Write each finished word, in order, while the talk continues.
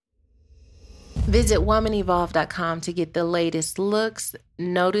Visit womanevolve.com to get the latest looks,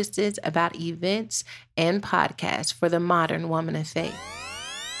 notices about events, and podcasts for the modern woman of faith.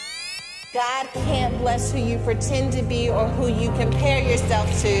 God can't bless who you pretend to be or who you compare yourself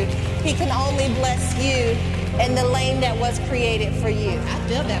to. He can only bless you in the lane that was created for you. I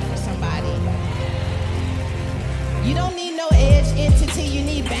feel that for somebody. You don't need no edge entity, you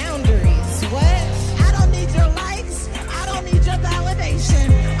need boundaries. What? I don't need your likes. I don't need your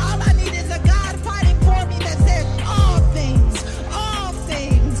validation. All I need is a God fighting for me that says all things, all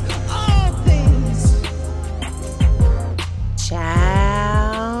things, all things.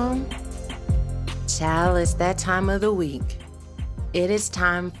 Child, it's that time of the week. It is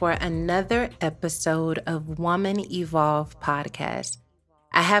time for another episode of Woman Evolve podcast.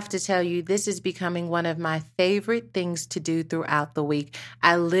 I have to tell you, this is becoming one of my favorite things to do throughout the week.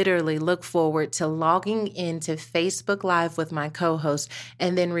 I literally look forward to logging into Facebook Live with my co-host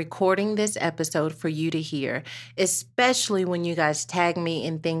and then recording this episode for you to hear, especially when you guys tag me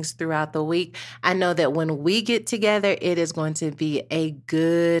in things throughout the week. I know that when we get together, it is going to be a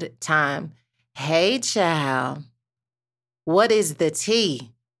good time. Hey, child, what is the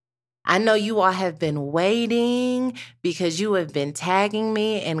tea? I know you all have been waiting because you have been tagging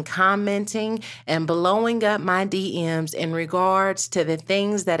me and commenting and blowing up my DMs in regards to the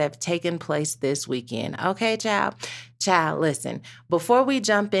things that have taken place this weekend. Okay, child? Child, listen, before we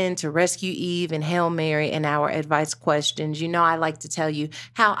jump into Rescue Eve and Hail Mary and our advice questions, you know I like to tell you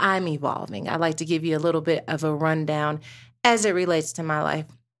how I'm evolving. I like to give you a little bit of a rundown as it relates to my life.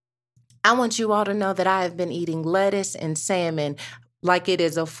 I want you all to know that I have been eating lettuce and salmon like it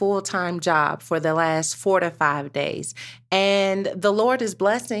is a full-time job for the last 4 to 5 days. And the Lord is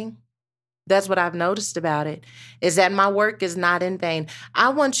blessing. That's what I've noticed about it, is that my work is not in vain. I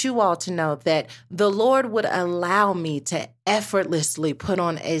want you all to know that the Lord would allow me to effortlessly put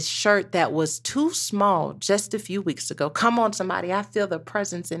on a shirt that was too small just a few weeks ago. Come on, somebody. I feel the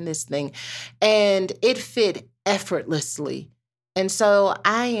presence in this thing. And it fit effortlessly. And so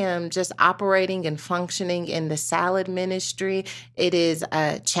I am just operating and functioning in the salad ministry. It is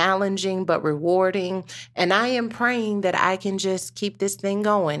challenging but rewarding. And I am praying that I can just keep this thing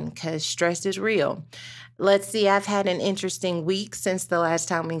going because stress is real. Let's see, I've had an interesting week since the last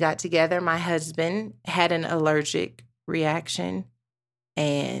time we got together. My husband had an allergic reaction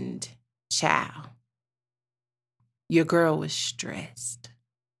and child, your girl was stressed.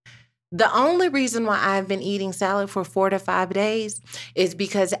 The only reason why I've been eating salad for 4 to 5 days is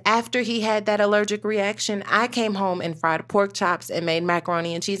because after he had that allergic reaction, I came home and fried pork chops and made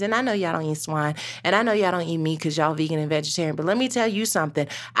macaroni and cheese. And I know y'all don't eat swine, and I know y'all don't eat meat because y'all vegan and vegetarian. But let me tell you something.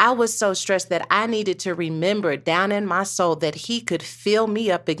 I was so stressed that I needed to remember down in my soul that he could fill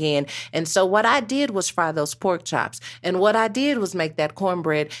me up again. And so what I did was fry those pork chops. And what I did was make that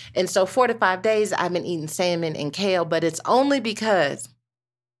cornbread. And so 4 to 5 days, I've been eating salmon and kale, but it's only because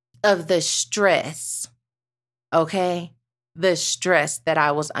of the stress, okay? The stress that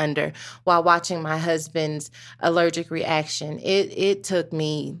I was under while watching my husband's allergic reaction. It took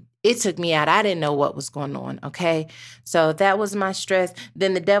me out. I didn't know what was going on, okay? So that was my stress.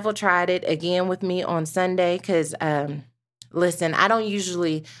 Then the devil tried it again with me on Sunday because, listen, I don't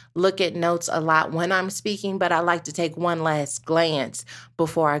usually look at notes a lot when I'm speaking, but I like to take one last glance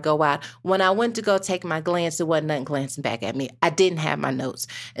before I go out. When I went to go take my glance, it wasn't nothing glancing back at me. I didn't have my notes.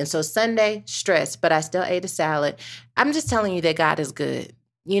 And so Sunday, stress, but I still ate a salad. I'm just telling you that God is good.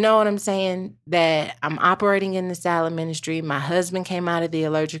 You know what I'm saying? That I'm operating in the salad ministry. My husband came out of the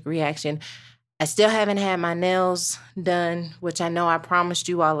allergic reaction. I still haven't had my nails done, which I know I promised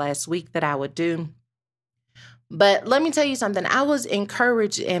you all last week that I would do. But let me tell you something. I was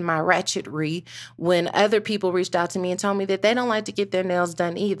encouraged in my ratchetry when other people reached out to me and told me that they don't like to get their nails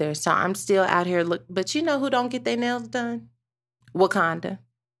done either. So I'm still out here. But you know who don't get their nails done? Wakanda.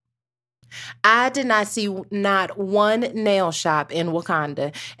 I did not see not one nail shop in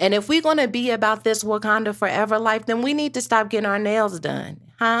Wakanda. And if we're going to be about this Wakanda forever life, then we need to stop getting our nails done.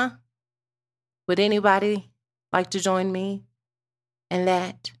 Huh? Would anybody like to join me in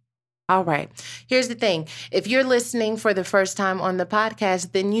that? All right. Here's the thing. If you're listening for the first time on the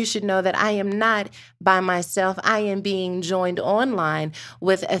podcast, then you should know that I am not by myself. I am being joined online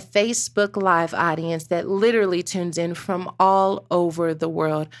with a Facebook Live audience that literally tunes in from all over the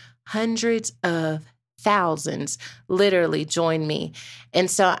world. Hundreds of thousands literally join me.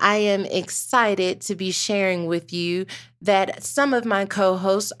 And so I am excited to be sharing with you that some of my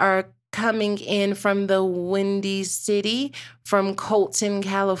co-hosts are coming in from the Windy City, from Colton,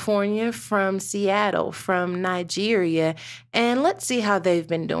 California, from Seattle, from Nigeria, and let's see how they've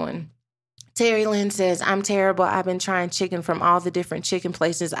been doing. Terry Lynn says, I'm terrible. I've been trying chicken from all the different chicken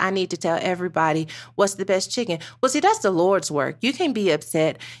places. I need to tell everybody what's the best chicken. Well, see, that's the Lord's work. You can't be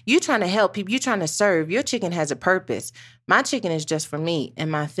upset. You trying to help people. You trying to serve. Your chicken has a purpose. My chicken is just for me and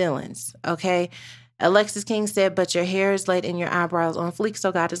my feelings, okay? Alexis King said, but your hair is laid and your eyebrows on fleek,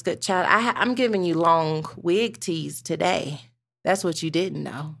 so God is good. Child, I'm giving you long wig teas today. That's what you didn't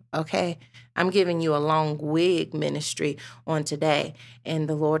know, okay? I'm giving you a long wig ministry on today, and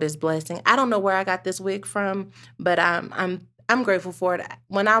the Lord is blessing. I don't know where I got this wig from, but I'm grateful for it.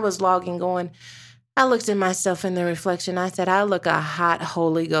 When I was logging on, I looked at myself in the reflection. I said, I look a hot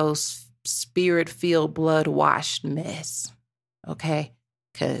Holy Ghost, Spirit-filled, blood-washed mess, okay?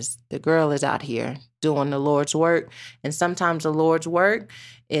 Because the girl is out here doing the Lord's work, and sometimes the Lord's work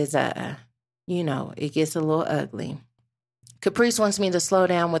is, it gets a little ugly. Caprice wants me to slow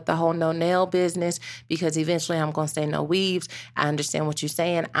down with the whole no nail business because eventually I'm going to say no weaves. I understand what you're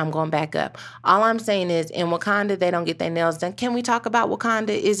saying. I'm going back up. All I'm saying is in Wakanda, they don't get their nails done. Can we talk about Wakanda?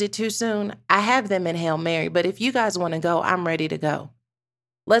 Is it too soon? I have them in Hail Mary, but if you guys want to go, I'm ready to go.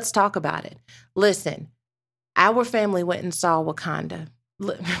 Let's talk about it. Listen, our family went and saw Wakanda.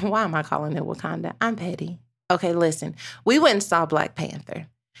 Why am I calling it Wakanda? I'm petty. Okay, listen. We went and saw Black Panther.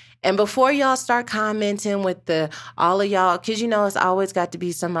 And before y'all start commenting with all of y'all, because it's always got to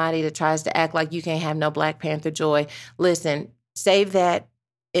be somebody that tries to act like you can't have no Black Panther joy. Listen, save that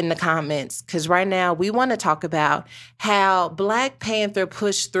in the comments, because right now we want to talk about how Black Panther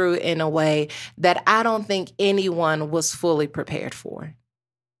pushed through in a way that I don't think anyone was fully prepared for.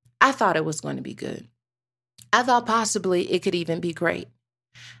 I thought it was going to be good. I thought possibly it could even be great.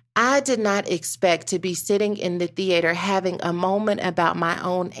 I did not expect to be sitting in the theater having a moment about my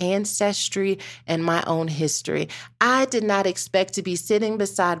own ancestry and my own history. I did not expect to be sitting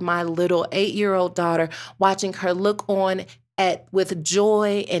beside my little 8-year-old daughter, watching her look on with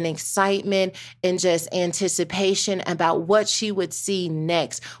joy and excitement and just anticipation about what she would see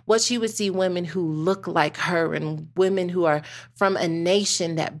next, what she would see women who look like her and women who are from a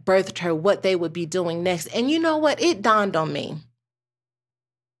nation that birthed her, what they would be doing next. And you know what? It dawned on me.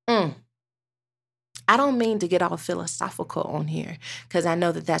 I don't mean to get all philosophical on here because I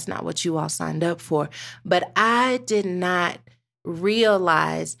know that that's not what you all signed up for, but I did not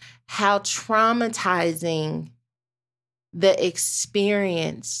realize how traumatizing the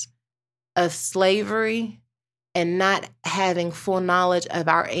experience of slavery and not having full knowledge of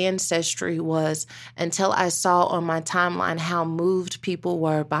our ancestry was until I saw on my timeline how moved people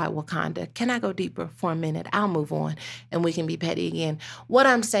were by Wakanda. Can I go deeper for a minute? I'll move on and we can be petty again. What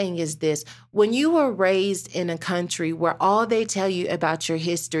I'm saying is this. When you were raised in a country where all they tell you about your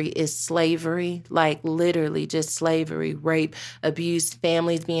history is slavery, like literally just slavery, rape, abuse,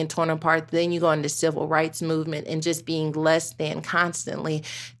 families being torn apart, then you go into civil rights movement and just being less than constantly,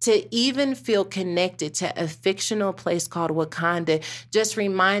 to even feel connected to a fictional place called Wakanda just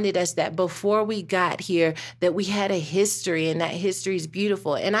reminded us that before we got here, that we had a history and that history is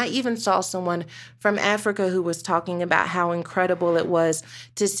beautiful. And I even saw someone from Africa who was talking about how incredible it was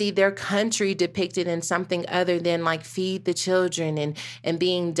to see their country depicted in something other than like feed the children and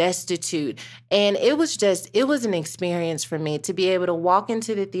being destitute. And it was an experience for me to be able to walk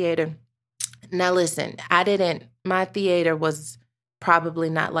into the theater. Now listen, my theater was probably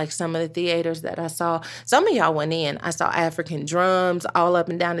not like some of the theaters that I saw. Some of y'all went in. I saw African drums all up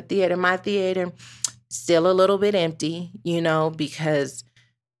and down the theater. My theater, still a little bit empty, because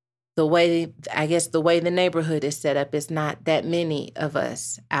the way the neighborhood is set up, it's not that many of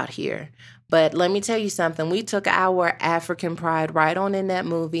us out here. But let me tell you something. We took our African pride right on in that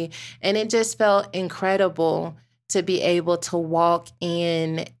movie, and it just felt incredible to be able to walk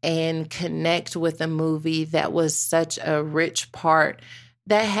in and connect with a movie that was such a rich part,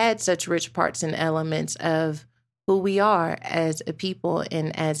 that had such rich parts and elements of who we are as a people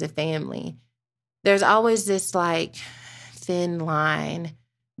and as a family. There's always this like thin line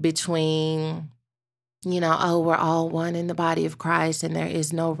between, we're all one in the body of Christ and there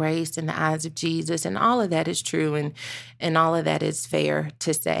is no race in the eyes of Jesus. And all of that is true and all of that is fair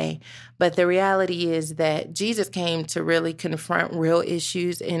to say. But the reality is that Jesus came to really confront real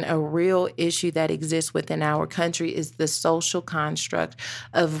issues, and a real issue that exists within our country is the social construct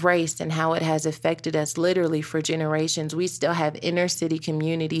of race and how it has affected us literally for generations. We still have inner city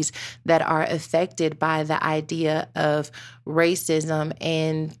communities that are affected by the idea of racism.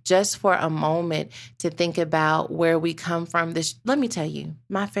 And just for a moment to think about where we come from, let me tell you,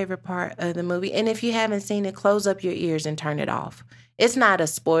 my favorite part of the movie, and if you haven't seen it, close up your ears and turn it off. It's not a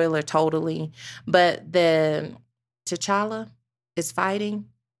spoiler totally, but the T'Challa is fighting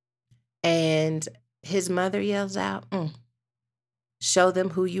and his mother yells out, Show them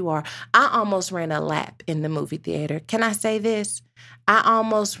who you are. I almost ran a lap in the movie theater. Can I say this? I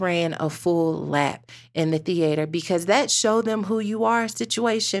almost ran a full lap in the theater because that show them who you are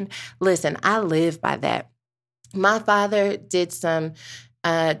situation. Listen, I live by that. My father did some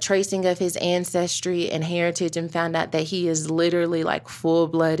tracing of his ancestry and heritage and found out that he is literally like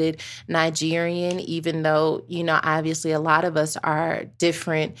full-blooded Nigerian, even though, obviously a lot of us are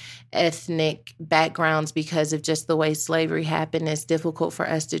different ethnic backgrounds because of just the way slavery happened. It's difficult for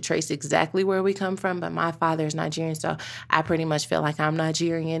us to trace exactly where we come from, but my father is Nigerian, so I pretty much feel like I'm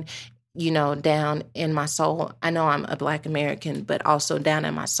Nigerian. Down in my soul. I know I'm a Black American, but also down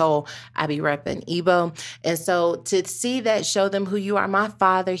in my soul, I be repping Igbo. And so to see that, show them who you are. My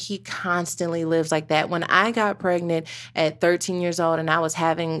father, he constantly lives like that. When I got pregnant at 13 years old and I was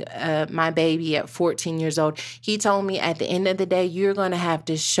having my baby at 14 years old, he told me at the end of the day, you're going to have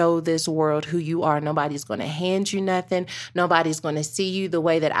to show this world who you are. Nobody's going to hand you nothing. Nobody's going to see you the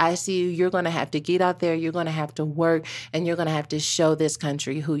way that I see you. You're going to have to get out there. You're going to have to work, and you're going to have to show this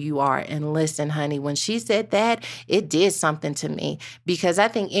country who you are. And listen, honey, when she said that, it did something to me, because I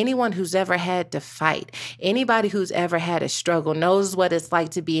think anyone who's ever had to fight, anybody who's ever had a struggle knows what it's like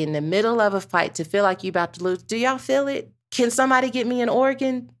to be in the middle of a fight, to feel like you're about to lose. Do y'all feel it? Can somebody get me an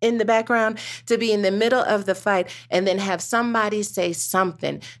organ in the background? To be in the middle of the fight and then have somebody say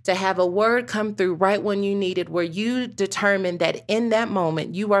something, to have a word come through right when you need it, where you determine that in that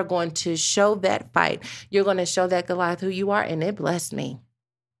moment you are going to show that fight. You're going to show that Goliath who you are, and it blessed me.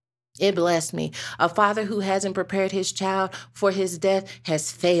 It blessed me. A father who hasn't prepared his child for his death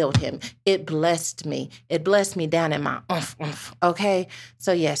has failed him. It blessed me. It blessed me down in my okay?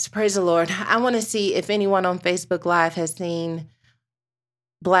 So yes, praise the Lord. I want to see if anyone on Facebook Live has seen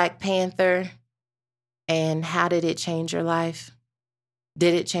Black Panther, and how did it change your life?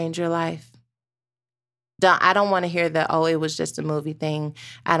 Did it change your life? I don't want to hear that, it was just a movie thing.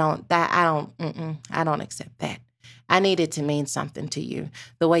 I don't accept that. I need it to mean something to you,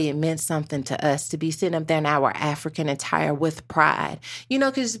 the way it meant something to us, to be sitting up there in our African attire with pride.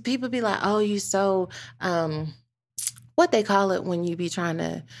 Because people be like, oh, you so, what they call it when you be trying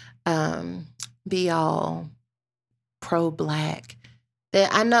to be all pro-Black.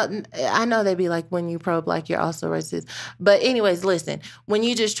 I know they be like, when you pro-Black, you're also racist. But anyways, listen, when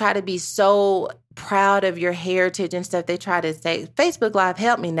you just try to be so proud of your heritage and stuff, they try to say, Facebook Live,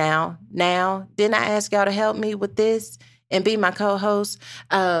 help me now. Didn't I ask y'all to help me with this and be my co-host?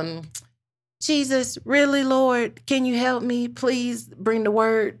 Jesus, really, Lord, can you help me? Please bring the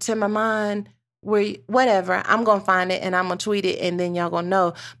word to my mind. Whatever, I'm going to find it and I'm going to tweet it, and then y'all going to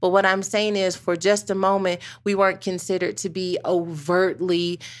know. But what I'm saying is, for just a moment, we weren't considered to be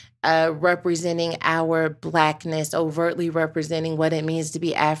overtly representing our Blackness, overtly representing what it means to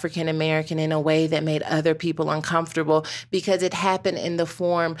be African American in a way that made other people uncomfortable, because it happened in the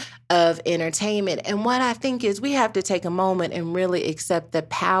form of entertainment. And what I think is, we have to take a moment and really accept the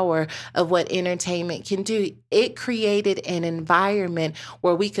power of what entertainment can do. It created an environment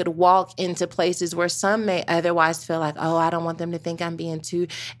where we could walk into places where some may otherwise feel like, I don't want them to think I'm being too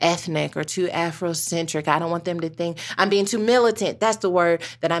ethnic or too Afrocentric. I don't want them to think I'm being too militant. That's the word,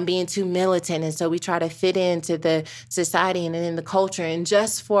 that I'm being too militant. And so we try to fit into the society and in the culture. And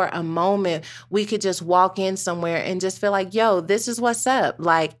just for a moment, we could just walk in somewhere and just feel like, this is what's up.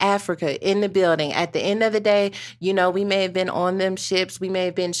 Like Africa in the building. At the end of the day, we may have been on them ships. We may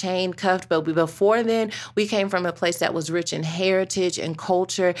have been chained, cuffed, but before then, we came from a place that was rich in heritage and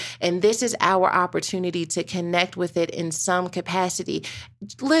culture. And this is our opportunity to connect with it in some capacity.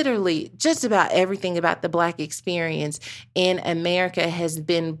 Literally, just about everything about the Black experience in America has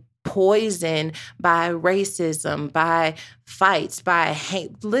been poisoned by racism, by fights, by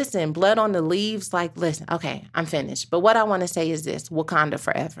hate. Listen, blood on the leaves. Okay, I'm finished. But what I want to say is this: Wakanda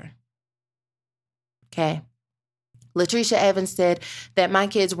forever. Okay. Latricia Evans said that my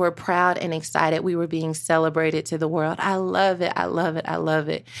kids were proud and excited. We were being celebrated to the world. I love it. I love it. I love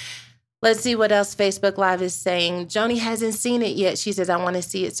it. Let's see what else Facebook Live is saying. Joni hasn't seen it yet. She says, I want to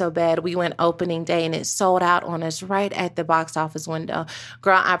see it so bad. We went opening day and it sold out on us right at the box office window.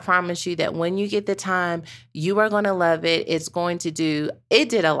 Girl, I promise you that when you get the time, you are going to love it. It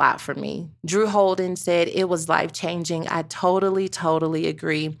did a lot for me. Drew Holden said it was life-changing. I totally, totally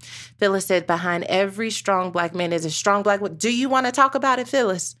agree. Phyllis said, behind every strong Black man is a strong Black woman. Do you want to talk about it,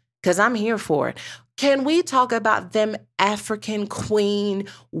 Phyllis? Because I'm here for it. Can we talk about them African queen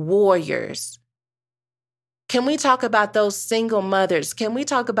warriors? Can we talk about those single mothers? Can we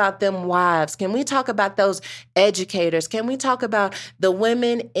talk about them wives? Can we talk about those educators? Can we talk about the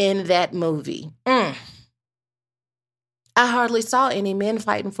women in that movie? I hardly saw any men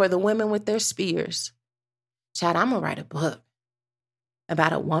fighting for the women with their spears. Chad, I'm going to write a book.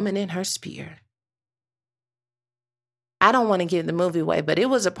 about a woman in her spear. I don't want to give the movie away, but it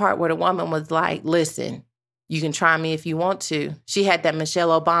was a part where the woman was like, listen, you can try me if you want to. She had that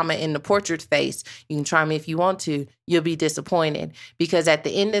Michelle Obama in the portrait face. You can try me if you want to. You'll be disappointed. Because at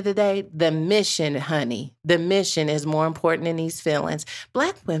the end of the day, the mission, honey, the mission is more important than these feelings.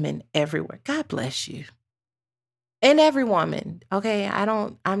 Black women everywhere. God bless you. And every woman, okay?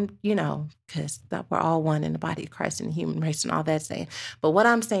 Because we're all one in the body of Christ and the human race and all that saying. But what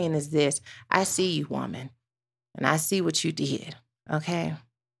I'm saying is this. I see you, woman. And I see what you did, okay?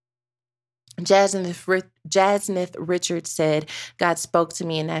 Jasnith Richards said, God spoke to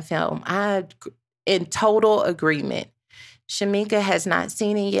me in that film. I'm in total agreement. Shamika has not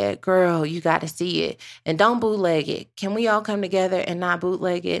seen it yet. Girl, you got to see it. And don't bootleg it. Can we all come together and not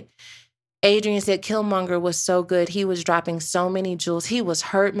bootleg it? Adrian said Killmonger was so good. He was dropping so many jewels. He was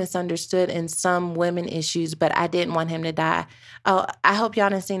hurt, misunderstood, and some women issues, but I didn't want him to die. Oh, I hope y'all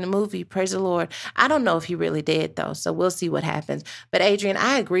done seen the movie. Praise the Lord. I don't know if he really did, though, so we'll see what happens. But Adrian,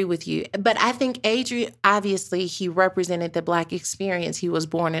 I agree with you. But I think Adrian, obviously, he represented the Black experience. He was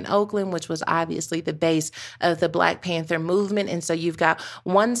born in Oakland, which was obviously the base of the Black Panther movement. And so you've got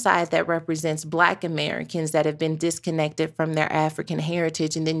one side that represents Black Americans that have been disconnected from their African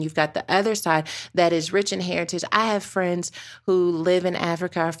heritage. And then you've got the other side that is rich in heritage. I have friends who live in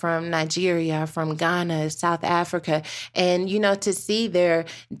Africa, from Nigeria, from Ghana, South Africa, and to see their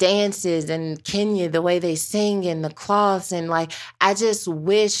dances in Kenya, the way they sing and the cloths, and I just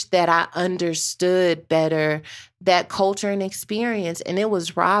wish that I understood better that culture and experience, and it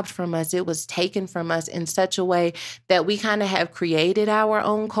was robbed from us. It was taken from us in such a way that we kind of have created our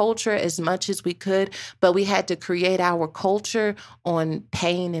own culture as much as we could, but we had to create our culture on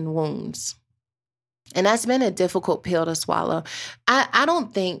pain and wounds. And that's been a difficult pill to swallow. I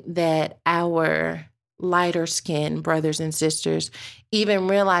don't think that our lighter skinned brothers and sisters even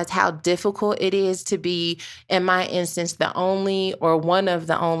realize how difficult it is to be, in my instance, the only or one of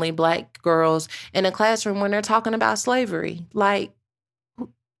the only Black girls in a classroom when they're talking about slavery.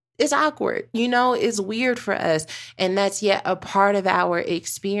 It's awkward, it's weird for us. And that's yet a part of our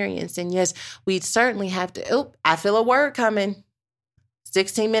experience. And yes, we certainly have to, I feel a word coming.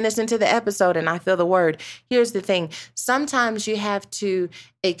 16 minutes into the episode and I feel the word. Here's the thing. Sometimes you have to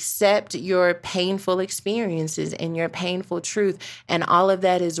accept your painful experiences and your painful truth, and all of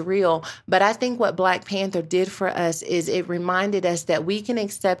that is real. But I think what Black Panther did for us is it reminded us that we can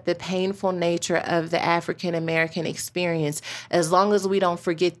accept the painful nature of the African American experience as long as we don't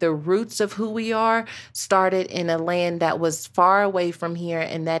forget the roots of who we are, started in a land that was far away from here,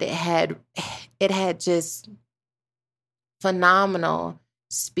 and that it had just phenomenal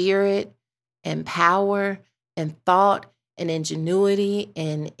spirit and power and thought and ingenuity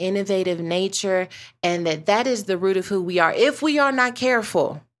and innovative nature, and that is the root of who we are. If we are not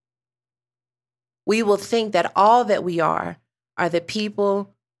careful, we will think that all that we are the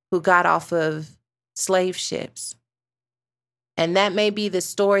people who got off of slave ships. And that may be the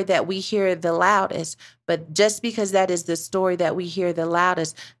story that we hear the loudest, but just because that is the story that we hear the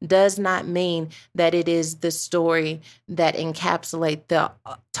loudest does not mean that it is the story that encapsulates the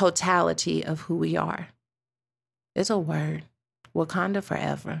totality of who we are. It's a word. Wakanda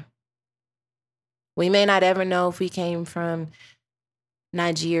forever. We may not ever know if we came from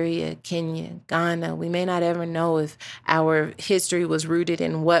Nigeria, Kenya, Ghana. We may not ever know if our history was rooted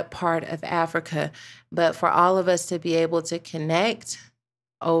in what part of Africa, but for all of us to be able to connect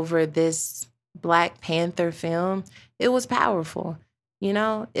over this Black Panther film, it was powerful.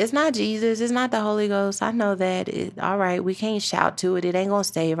 It's not Jesus. It's not the Holy Ghost. I know that. All right, we can't shout to it. It ain't going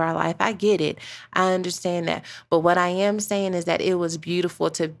to save our life. I get it. I understand that. But what I am saying is that it was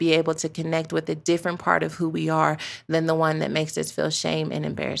beautiful to be able to connect with a different part of who we are than the one that makes us feel shame and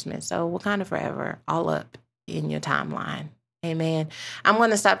embarrassment. So Wakanda forever, all up in your timeline. Amen. I'm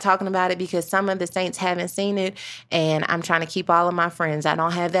going to stop talking about it because some of the saints haven't seen it, and I'm trying to keep all of my friends. I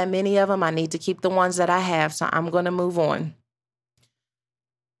don't have that many of them. I need to keep the ones that I have, so I'm going to move on.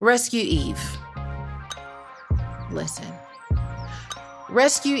 Rescue Eve. Listen.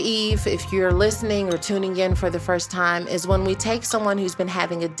 Rescue Eve, if you're listening or tuning in for the first time, is when we take someone who's been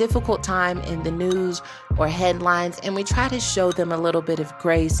having a difficult time in the news or headlines, and we try to show them a little bit of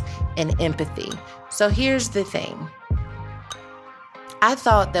grace and empathy. So here's the thing. I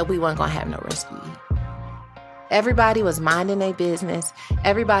thought that we weren't going to have no Rescue Eve. Everybody was minding their business.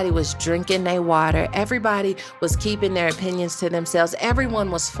 Everybody was drinking their water. Everybody was keeping their opinions to themselves.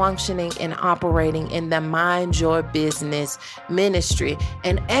 Everyone was functioning and operating in the mind your business ministry.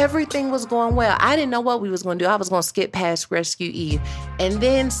 And everything was going well. I didn't know what we was going to do. I was going to skip past Rescue Eve. And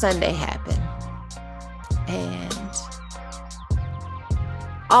then Sunday happened. And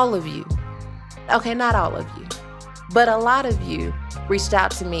all of you, okay, not all of you, but a lot of you reached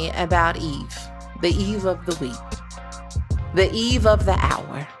out to me about Eve, the Eve of the week, the Eve of the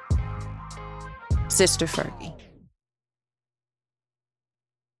hour, Sister Fergie.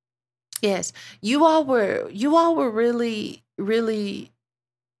 Yes, you all were really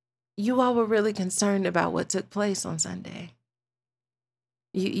concerned about what took place on Sunday.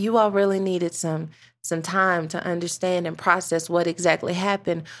 You all really needed some time to understand and process what exactly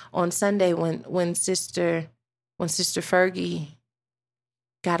happened on Sunday when Sister Fergie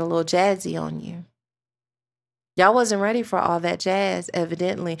got a little jazzy on you. Y'all wasn't ready for all that jazz,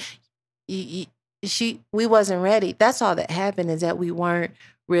 evidently. We wasn't ready. That's all that happened, is that we weren't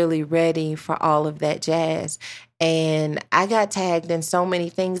really ready for all of that jazz. And I got tagged in so many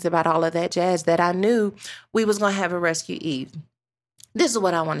things about all of that jazz that I knew we was going to have a Rescue Eve. This is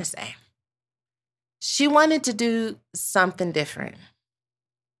what I want to say. She wanted to do something different.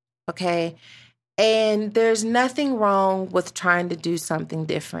 Okay? And there's nothing wrong with trying to do something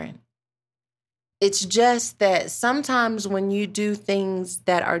different. It's just that sometimes when you do things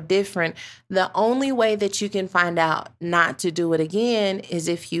that are different, the only way that you can find out not to do it again is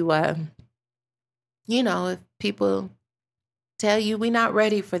if you, if people tell you we're not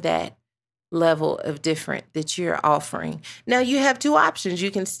ready for that level of different that you're offering. Now, you have two options.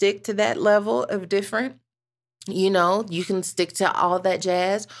 You can stick to that level of different. You can stick to all that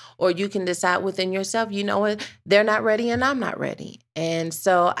jazz, or you can decide within yourself, you know what, they're not ready and I'm not ready. And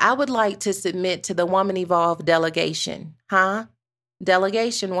so I would like to submit to the Woman Evolve delegation.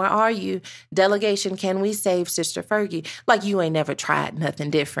 Delegation, where are you? Delegation, can we save Sister Fergie? Like you ain't never tried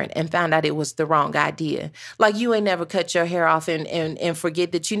nothing different and found out it was the wrong idea. Like you ain't never cut your hair off and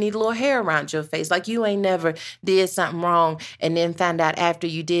forget that you need a little hair around your face. Like you ain't never did something wrong and then found out after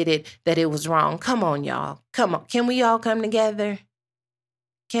you did it that it was wrong. Come on, y'all. Come on. Can we all come together?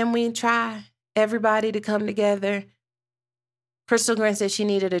 Can we try everybody to come together? Crystal Grant said she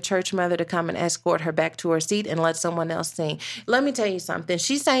needed a church mother to come and escort her back to her seat and let someone else sing. Let me tell you something.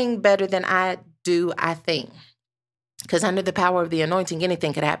 She sang better than I do, I think. Because under the power of the anointing,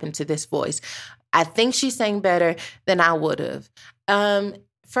 anything could happen to this voice. I think she sang better than I would have.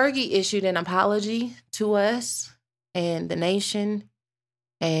 Fergie issued an apology to us and the nation.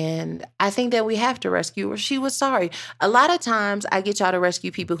 And I think that we have to rescue her. She was sorry. A lot of times I get y'all to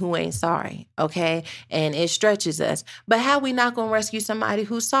rescue people who ain't sorry, okay? And it stretches us. But how we not going to rescue somebody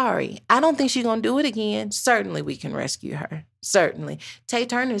who's sorry? I don't think she's going to do it again. Certainly we can rescue her. Certainly. Tay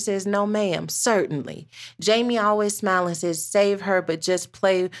Turner says, no, ma'am. Certainly. Jamie always smiles and says, save her, but just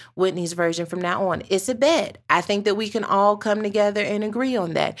play Whitney's version from now on. It's a bet. I think that we can all come together and agree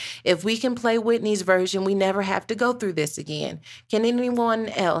on that. If we can play Whitney's version, we never have to go through this again. Can anyone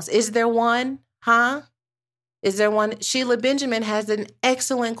else? Is there one? Is there one? Sheila Benjamin has an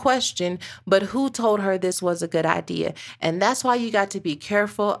excellent question, but who told her this was a good idea? And that's why you got to be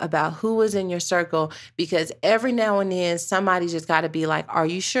careful about who is in your circle, because every now and then somebody just got to be like, are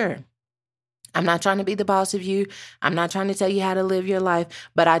you sure? I'm not trying to be the boss of you. I'm not trying to tell you how to live your life,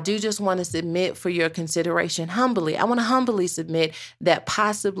 but I do just want to submit for your consideration humbly. I want to humbly submit that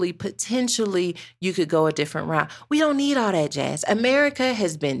possibly, potentially, you could go a different route. We don't need all that jazz. America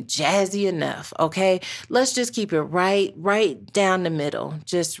has been jazzy enough, okay? Let's just keep it right down the middle,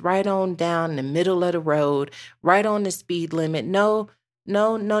 just right on down the middle of the road, right on the speed limit. No.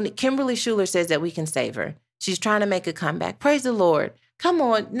 Kimberly Schuler says that we can save her. She's trying to make a comeback. Praise the Lord. Come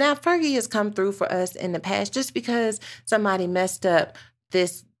on. Now, Fergie has come through for us in the past. Just because somebody messed up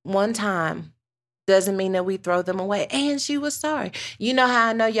this one time doesn't mean that we throw them away. And she was sorry. You know how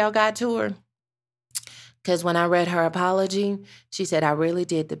I know y'all got to her? Because when I read her apology, she said, I really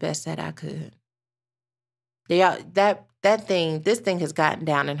did the best that I could. This thing has gotten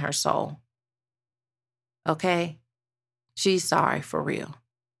down in her soul. Okay? She's sorry for real.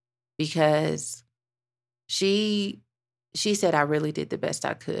 Because she said, I really did the best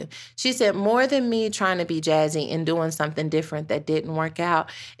I could. She said, more than me trying to be jazzy and doing something different that didn't work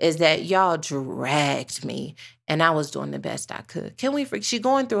out is that y'all dragged me and I was doing the best I could. She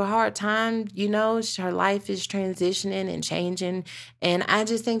going through a hard time, her life is transitioning and changing. And I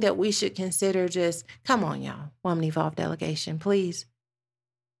just think that we should consider come on, y'all, Woman Evolve delegation, please.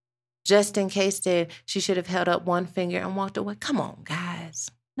 Just in case that she should have held up one finger and walked away. Come on,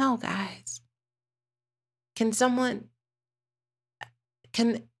 guys. No, guys. Is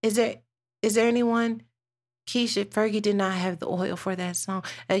there anyone? Keisha, Fergie did not have the oil for that song.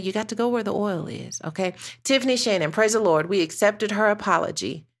 You got to go where the oil is, okay? Tiffany Shannon, praise the Lord. We accepted her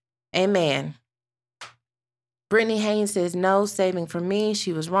apology. Amen. Brittany Haynes says, no, saving for me.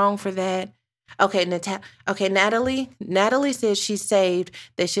 She was wrong for that. Okay, Natalie. Natalie says she's saved.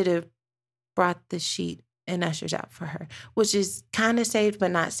 They should have brought the sheet and ushers out for her, which is kind of saved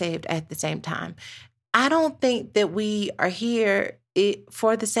but not saved at the same time. I don't think that we are here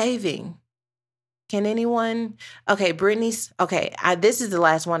for the saving. Can anyone? Okay, Brittany's. Okay, this is the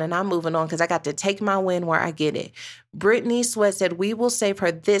last one, and I'm moving on because I got to take my win where I get it. Brittany Sweat said, "We will save her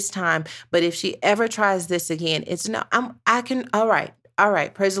this time, but if she ever tries this again, it's no. All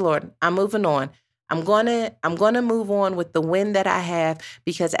right. Praise the Lord. I'm moving on. I'm gonna move on with the win that I have,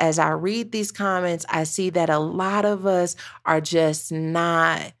 because as I read these comments, I see that a lot of us are just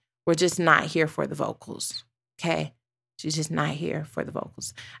not. We're just not here for the vocals. Okay." She's just not here for the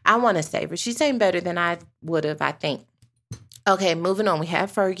vocals. I want to save her. She sang better than I would have, I think. Okay, moving on. We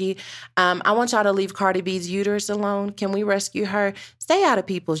have Fergie. I want y'all to leave Cardi B's uterus alone. Can we rescue her? Stay out of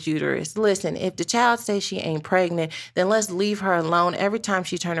people's uterus. Listen, if the child says she ain't pregnant, then let's leave her alone. Every time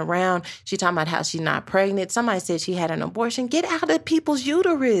she turn around, she talking about how she's not pregnant. Somebody said she had an abortion. Get out of people's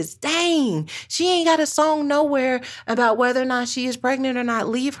uterus. Dang. She ain't got a song nowhere about whether or not she is pregnant or not.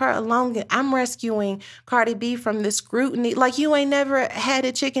 Leave her alone. I'm rescuing Cardi B from the scrutiny. Like you ain't never had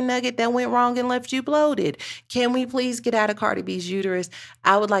a chicken nugget that went wrong and left you bloated. Can we please get out of Cardi B's uterus?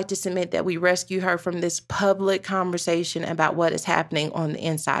 I would like to submit that we rescue her from this public conversation about what is happening on the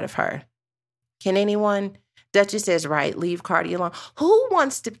inside of her. Can anyone? Duchess says, right, leave Cardi alone. Who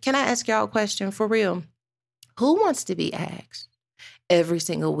wants to, can I ask y'all a question for real? Who wants to be asked every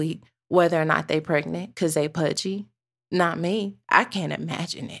single week whether or not they pregnant because they pudgy? Not me. I can't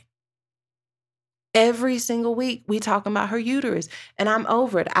imagine it. Every single week we talking about her uterus, and I'm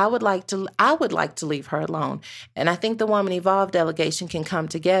over it. I would like to leave her alone. And I think the Woman Evolve delegation can come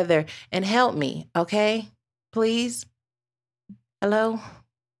together and help me, okay? Please? Hello?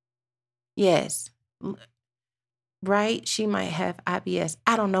 Yes. Right? She might have IBS.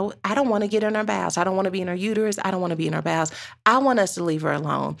 I don't know. I don't want to get in her bowels. I don't want to be in her uterus. I don't want to be in her bowels. I want us to leave her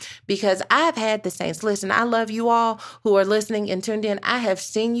alone, because I've had the saints. Listen, I love you all who are listening and tuned in. I have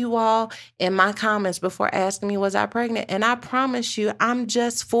seen you all in my comments before asking me, was I pregnant? And I promise you, I'm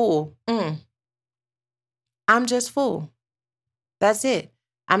just full. I'm just full. That's it.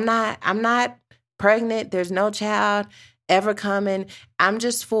 I'm not pregnant. There's no child ever coming. I'm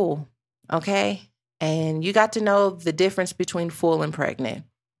just full. Okay? And you got to know the difference between full and pregnant.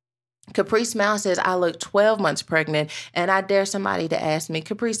 Caprice Mal says, I look 12 months pregnant, and I dare somebody to ask me,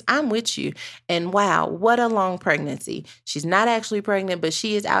 Caprice, I'm with you. And wow, what a long pregnancy. She's not actually pregnant, but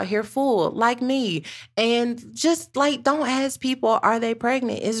she is out here full, like me. And just like, don't ask people, are they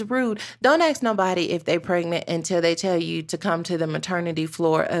pregnant? It's rude. Don't ask nobody if they're pregnant until they tell you to come to the maternity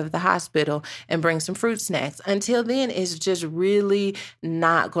floor of the hospital and bring some fruit snacks. Until then, it's just really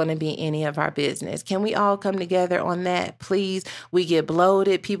not going to be any of our business. Can we all come together on that, please? We get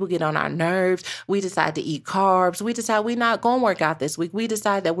bloated. People get on our nerves. We decide to eat carbs. We decide we're not going to work out this week. We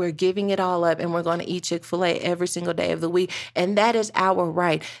decide that we're giving it all up and we're going to eat Chick-fil-A every single day of the week. And that is our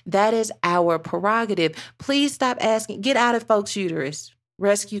right. That is our prerogative. Please stop asking. Get out of folks' uterus.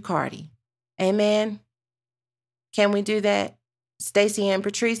 Rescue Cardi. Amen. Can we do that? Stacy Ann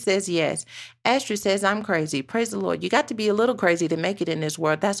Patrice says yes. Astrid says, I'm crazy. Praise the Lord. You got to be a little crazy to make it in this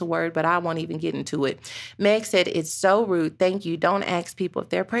world. That's a word, but I won't even get into it. Meg said, it's so rude. Thank you. Don't ask people if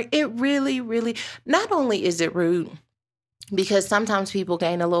they're pregnant. It really, really, not only is it rude, because sometimes people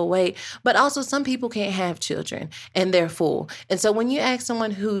gain a little weight, but also some people can't have children and they're full. And so when you ask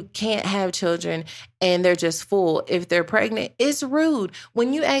someone who can't have children and they're just full, if they're pregnant, it's rude.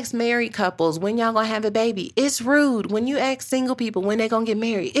 When you ask married couples, when y'all gonna have a baby, it's rude. When you ask single people, when they're gonna get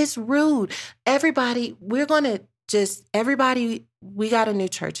married, it's rude. Everybody, we got a new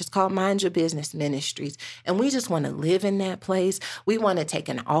church. It's called Mind Your Business Ministries. And we just want to live in that place. We want to take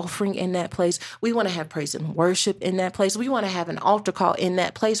an offering in that place. We want to have praise and worship in that place. We want to have an altar call in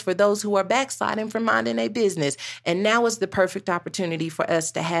that place for those who are backsliding from minding their business. And now is the perfect opportunity for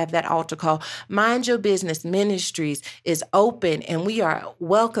us to have that altar call. Mind Your Business Ministries is open, and we are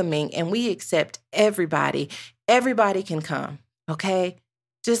welcoming, and we accept everybody. Everybody can come, okay?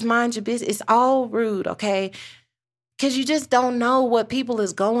 Just mind your business. It's all rude, okay? Because you just don't know what people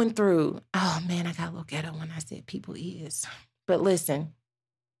is going through. Oh, man, I got a little ghetto when I said people is. But listen,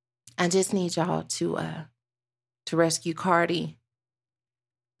 I just need y'all to rescue Cardi.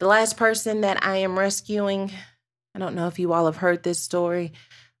 The last person that I am rescuing, I don't know if you all have heard this story,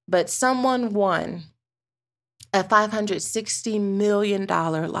 but someone won a $560 million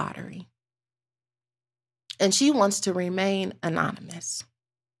lottery. And she wants to remain anonymous.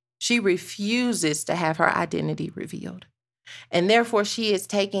 She refuses to have her identity revealed. And therefore, she is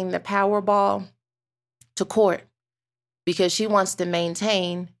taking the Powerball to court because she wants to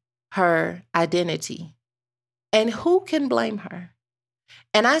maintain her identity. And who can blame her?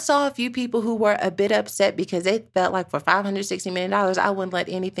 And I saw a few people who were a bit upset because they felt like for $560 million, I wouldn't let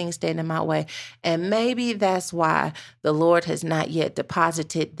anything stand in my way. And maybe that's why the Lord has not yet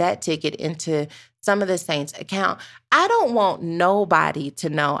deposited that ticket into some of the saints' account. I don't want nobody to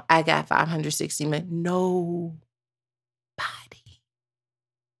know I got $560 million. Nobody.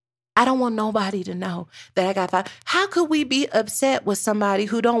 I don't want nobody to know that I got How could we be upset with somebody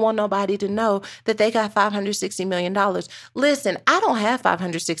who don't want nobody to know that they got $560 million? Listen, I don't have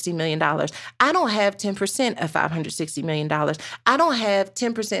 $560 million. I don't have 10% of $560 million. I don't have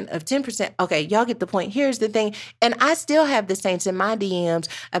 10% of 10%. Okay, y'all get the point. Here's the thing. And I still have the saints in my DMs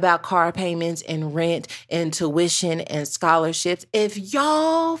about car payments and rent and tuition and scholarships. If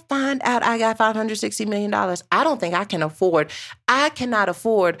y'all find out I got $560 million, I don't think I cannot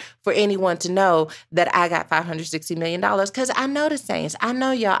afford for anyone to know that I got $560 million because I know the saints. I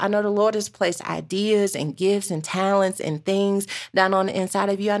know y'all. I know the Lord has placed ideas and gifts and talents and things down on the inside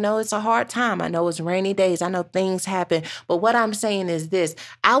of you. I know it's a hard time. I know it's rainy days. I know things happen. But what I'm saying is this.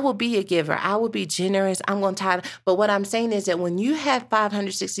 I will be a giver. I will be generous. I'm going to tithe. But what I'm saying is that when you have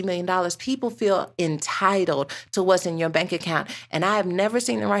 $560 million, people feel entitled to what's in your bank account. And I have never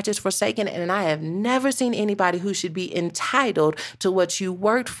seen the righteous forsaken, and I have never seen anybody who should be entitled to what you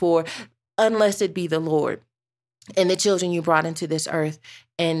worked for unless it be the Lord and the children you brought into this earth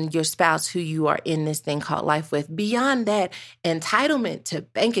and your spouse who you are in this thing called life with. Beyond that, entitlement to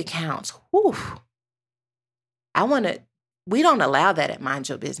bank accounts. Whew. We don't allow that at Mind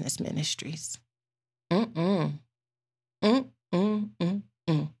Your Business Ministries.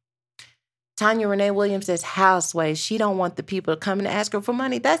 Tanya Renee Williams says, housewife, she don't want the people to come and ask her for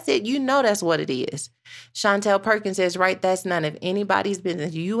money. That's it. You know that's what it is. Chantel Perkins says, right, that's none of anybody's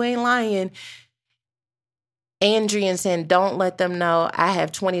business. You ain't lying. Andrian saying, don't let them know I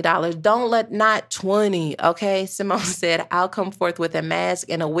have $20. Don't let, not 20, okay? Simone said, I'll come forth with a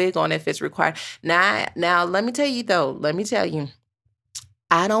mask and a wig on if it's required. Now, let me tell you,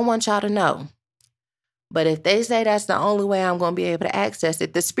 I don't want y'all to know. But if they say that's the only way I'm going to be able to access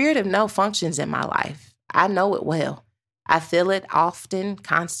it, the spirit of no functions in my life. I know it well. I feel it often,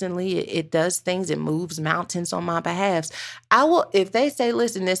 constantly. It does things. It moves mountains on my behalf. If they say,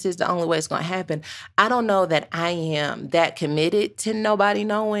 listen, this is the only way it's going to happen, I don't know that I am that committed to nobody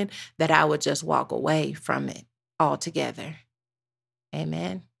knowing that I would just walk away from it altogether.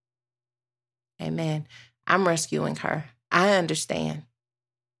 Amen. Amen. I'm rescuing her. I understand.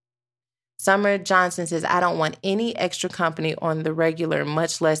 Summer Johnson says, I don't want any extra company on the regular,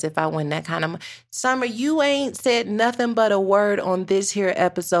 much less if I win that kind of money. Summer, you ain't said nothing but a word on this here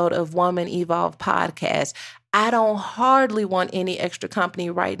episode of Woman Evolve Podcast. I don't hardly want any extra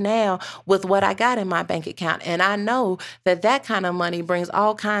company right now with what I got in my bank account. And I know that kind of money brings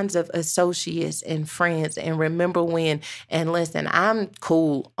all kinds of associates and friends and remember when. And listen, I'm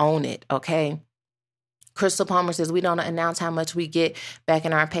cool on it, okay? Crystal Palmer says, we don't announce how much we get back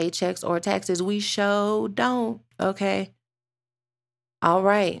in our paychecks or taxes. We sure don't, okay? All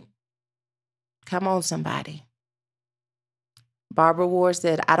right. Come on, somebody. Barbara Ward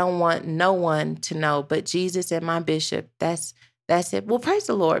said, I don't want no one to know but Jesus and my bishop. That's it. Well, praise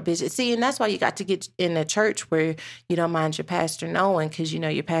the Lord, Bishop. See, and that's why you got to get in a church where you don't mind your pastor knowing because,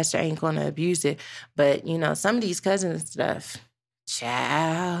 your pastor ain't going to abuse it. But, some of these cousins and stuff,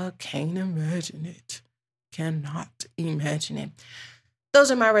 child, can't imagine it. Cannot imagine it. Those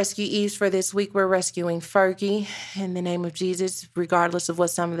are my rescue Eves for this week. We're rescuing Fergie in the name of Jesus, regardless of what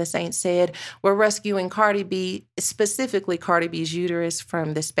some of the saints said. We're rescuing Cardi B, specifically Cardi B's uterus,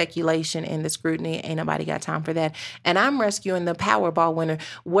 from the speculation and the scrutiny. Ain't nobody got time for that. And I'm rescuing the Powerball winner.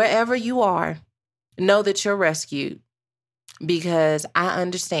 Wherever you are, know that you're rescued because I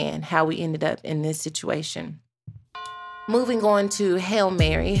understand how we ended up in this situation. Moving on to Hail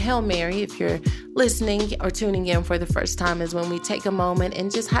Mary. Hail Mary, if you're listening or tuning in for the first time, is when we take a moment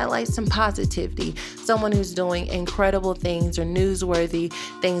and just highlight some positivity. Someone who's doing incredible things or newsworthy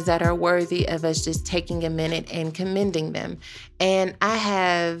things that are worthy of us just taking a minute and commending them. And I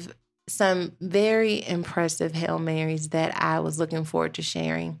have some very impressive Hail Marys that I was looking forward to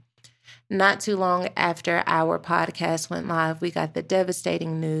sharing. Not too long after our podcast went live, we got the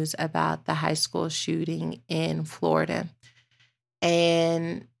devastating news about the high school shooting in Florida.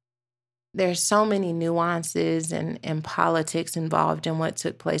 And there's so many nuances and politics involved in what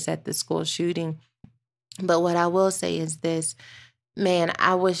took place at the school shooting. But what I will say is this, man,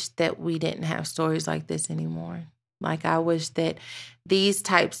 I wish that we didn't have stories like this anymore. Like, I wish that these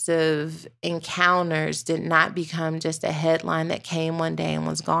types of encounters did not become just a headline that came one day and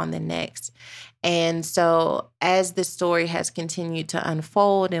was gone the next. And so as the story has continued to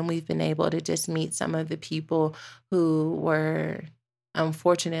unfold and we've been able to just meet some of the people who were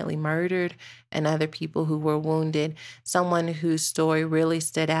unfortunately murdered and other people who were wounded, someone whose story really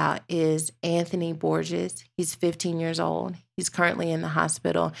stood out is Anthony Borges. He's 15 years old. He's currently in the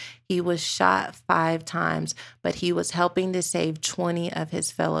hospital. He was shot 5 times, but he was helping to save 20 of his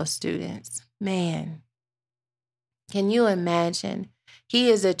fellow students. Man, can you imagine? He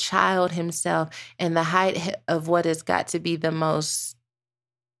is a child himself, and the height of what has got to be the most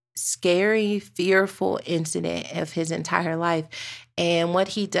scary, fearful incident of his entire life. And what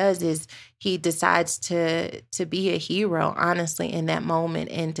he does is he decides to be a hero, honestly, in that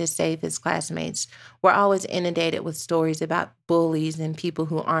moment and to save his classmates. We're always inundated with stories about bullies and people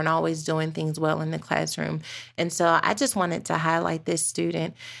who aren't always doing things well in the classroom. And so I just wanted to highlight this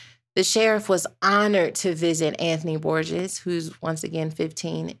student. The sheriff was honored to visit Anthony Borges, who's once again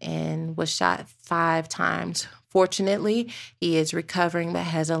 15 and was shot 5 times. Fortunately, he is recovering but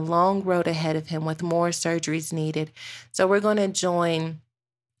has a long road ahead of him with more surgeries needed. So we're going to join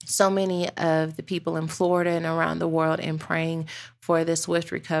so many of the people in Florida and around the world in praying for the swift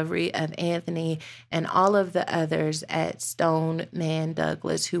recovery of Anthony and all of the others at Stoneman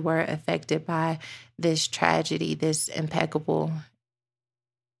Douglas who were affected by this tragedy, this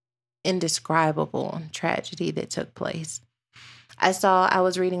indescribable tragedy that took place. I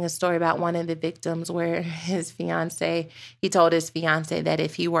was reading a story about one of the victims where he told his fiance that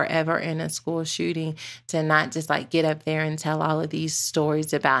if he were ever in a school shooting to not just like get up there and tell all of these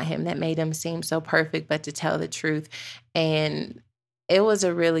stories about him that made him seem so perfect, but to tell the truth. And it was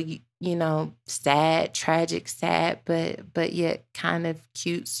a really, sad, tragic, but yet kind of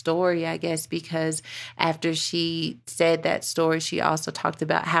cute story, I guess, because after she said that story, she also talked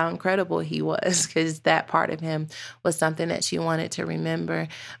about how incredible he was, because that part of him was something that she wanted to remember.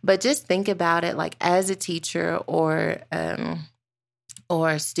 But just think about it, like as a teacher or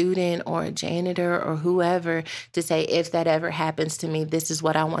a student or a janitor or whoever, to say, if that ever happens to me, this is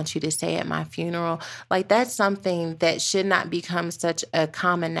what I want you to say at my funeral. Like, that's something that should not become such a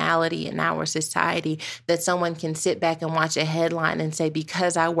commonality in our society, that someone can sit back and watch a headline and say,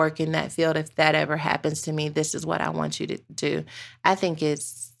 because I work in that field, if that ever happens to me, this is what I want you to do. I think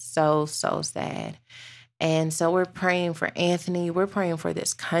it's so, so sad. And so we're praying for Anthony. We're praying for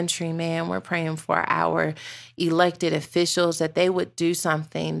this country, man. We're praying for our elected officials, that they would do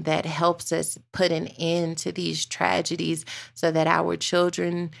something that helps us put an end to these tragedies so that our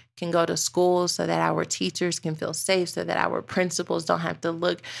children can go to school, so that our teachers can feel safe, so that our principals don't have to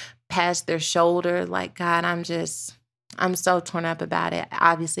look past their shoulder. Like, God, I'm so torn up about it.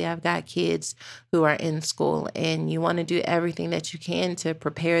 Obviously, I've got kids who are in school, and you want to do everything that you can to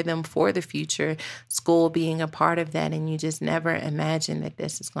prepare them for the future, school being a part of that, and you just never imagine that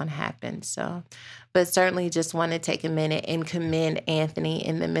this is going to happen. So, but certainly just want to take a minute and commend Anthony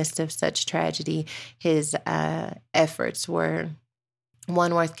in the midst of such tragedy. His efforts were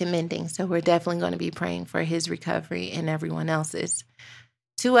one worth commending. So we're definitely going to be praying for his recovery and everyone else's.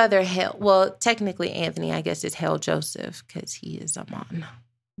 2 other technically Anthony, I guess, is Hail Joseph because he is a mom.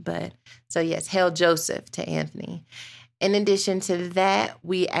 But so yes, Hail Joseph to Anthony. In addition to that,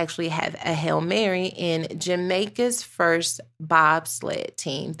 we actually have a Hail Mary in Jamaica's first bobsled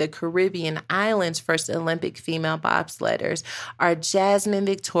team. The Caribbean islands' first Olympic female bobsledders are Jasmine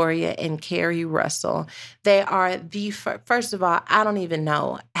Victoria and Carrie Russell. They are first of all, I don't even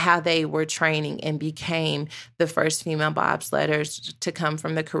know how they were training and became the first female bobsledders to come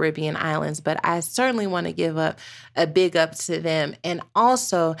from the Caribbean islands, but I certainly want to give a big up to them, and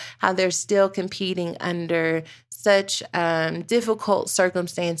also how they're still competing under such difficult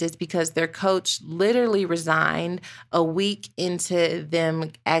circumstances because their coach literally resigned a week into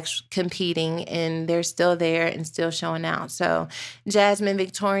them actually competing, and they're still there and still showing out. So Jasmine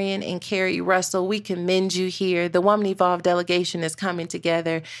Victorian and Carrie Russell, we commend you here. The Woman Evolve delegation is coming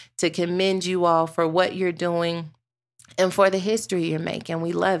together to commend you all for what you're doing and for the history you're making.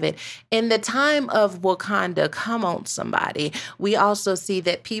 We love it. In the time of Wakanda, come on, somebody, we also see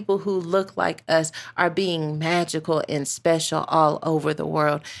that people who look like us are being magical and special all over the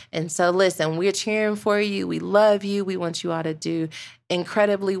world. And so listen, we're cheering for you. We love you. We want you all to do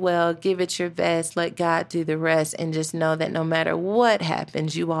incredibly well. Give it your best. Let God do the rest. And just know that no matter what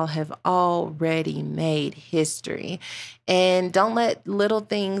happens, you all have already made history. And don't let little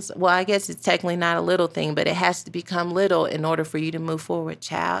things, well, I guess it's technically not a little thing, but it has to become little in order for you to move forward.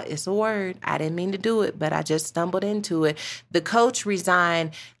 Child, it's a word. I didn't mean to do it, but I just stumbled into it. The coach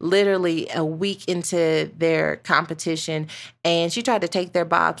resigned literally a week into their competition, and she tried to take their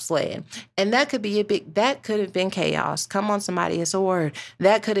bobsled. And that could have been chaos. Come on, somebody, it's a word.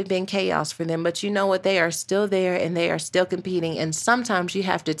 That could have been chaos for them. But you know what? They are still there and they are still competing. And sometimes you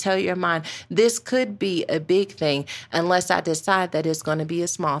have to tell your mind, this could be a big thing unless I decide that it's going to be a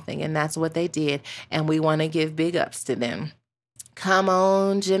small thing. And that's what they did. And we want to give big ups to them. Come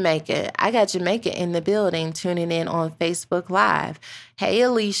on, Jamaica. I got Jamaica in the building tuning in on Facebook Live. Hey,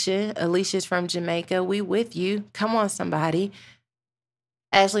 Alicia. Alicia's from Jamaica. We with you. Come on, somebody.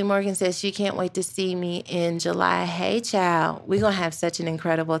 Ashley Morgan says she can't wait to see me in July. Hey, child. We're going to have such an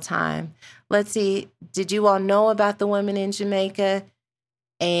incredible time. Let's see. Did you all know about the women in Jamaica?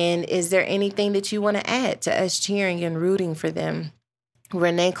 And is there anything that you want to add to us cheering and rooting for them?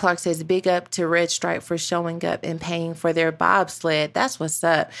 Renee Clark says, big up to Red Stripe for showing up and paying for their bobsled. That's what's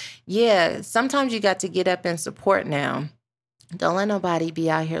up. Yeah, sometimes you got to get up and support now. Don't let nobody be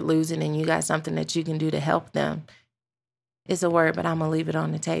out here losing and you got something that you can do to help them. It's a word, but I'm going to leave it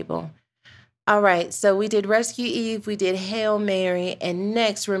on the table. All right, so we did Rescue Eve, we did Hail Mary, and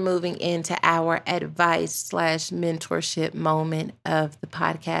next we're moving into our advice/mentorship moment of the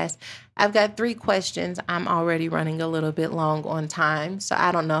podcast. I've got 3 questions. I'm already running a little bit long on time, so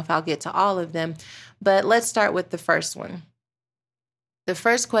I don't know if I'll get to all of them, but let's start with the first one. The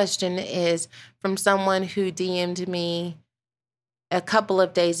first question is from someone who DM'd me a couple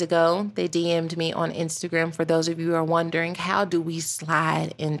of days ago. They DM'd me on Instagram. For those of you who are wondering, how do we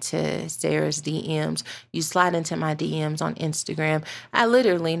slide into Sarah's DMs? You slide into my DMs on Instagram. I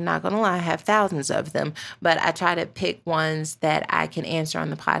literally, not going to lie, have thousands of them, but I try to pick ones that I can answer on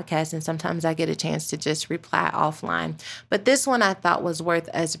the podcast, and sometimes I get a chance to just reply offline. But this one I thought was worth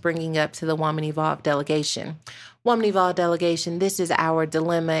us bringing up to the Woman Evolve delegation. Woman Evolve delegation, this is our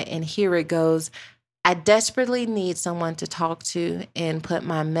dilemma, and here it goes. I desperately need someone to talk to and put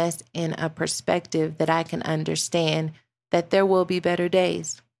my mess in a perspective that I can understand that there will be better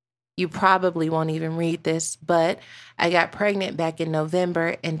days. You probably won't even read this, but I got pregnant back in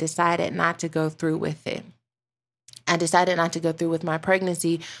November and decided not to go through with it. I decided not to go through with my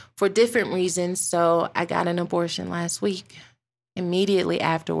pregnancy for different reasons, so I got an abortion last week. Immediately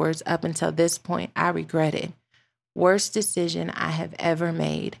afterwards, up until this point, I regret it. Worst decision I have ever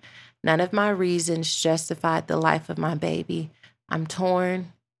made. None of my reasons justified the life of my baby. I'm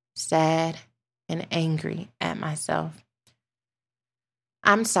torn, sad, and angry at myself.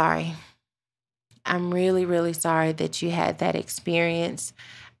 I'm sorry. I'm really, really sorry that you had that experience.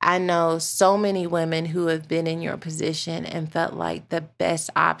 I know so many women who have been in your position and felt like the best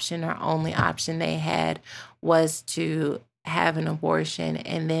option or only option they had was to have an abortion.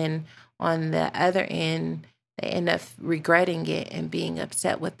 And then on the other end, they end up regretting it and being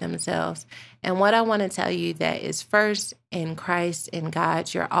upset with themselves. And what I want to tell you that is, first, in Christ and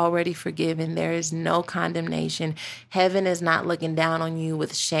God, you're already forgiven. There is no condemnation. Heaven is not looking down on you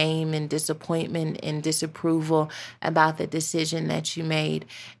with shame and disappointment and disapproval about the decision that you made.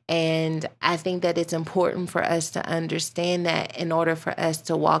 And I think that it's important for us to understand that in order for us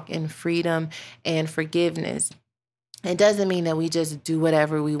to walk in freedom and forgiveness. It doesn't mean that we just do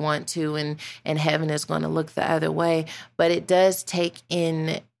whatever we want to and heaven is going to look the other way, but it does take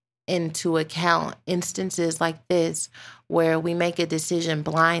into account instances like this where we make a decision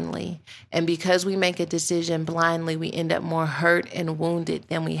blindly. And because we make a decision blindly, we end up more hurt and wounded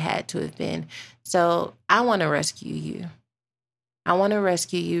than we had to have been. So I want to rescue you. I want to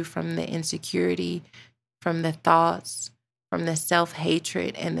rescue you from the insecurity, from the thoughts, from the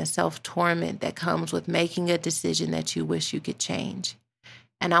self-hatred and the self-torment that comes with making a decision that you wish you could change.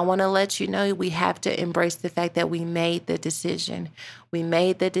 And I want to let you know we have to embrace the fact that we made the decision. We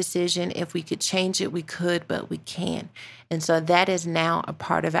made the decision. If we could change it, we could, but we can't. And so that is now a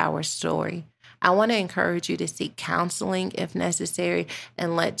part of our story. I want to encourage you to seek counseling if necessary,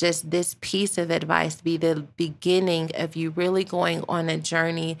 and let just this piece of advice be the beginning of you really going on a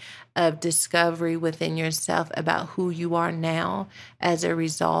journey of discovery within yourself about who you are now as a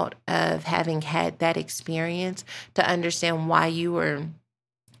result of having had that experience, to understand why you were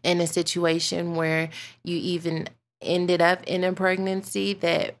in a situation where you even ended up in a pregnancy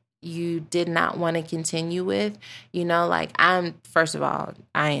that you did not want to continue with. You know, like first of all,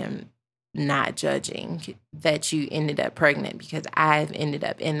 I am not judging that you ended up pregnant, because I've ended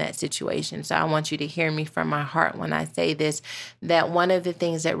up in that situation. So I want you to hear me from my heart when I say this, that one of the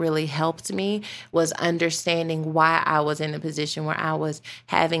things that really helped me was understanding why I was in a position where I was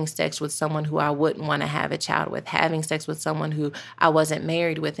having sex with someone who I wouldn't want to have a child with, having sex with someone who I wasn't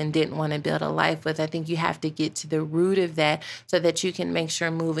married with and didn't want to build a life with. I think you have to get to the root of that so that you can make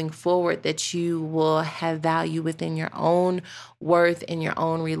sure moving forward that you will have value within your own worth, in your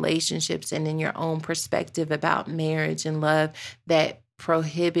own relationships, and in your own perspective about marriage and love that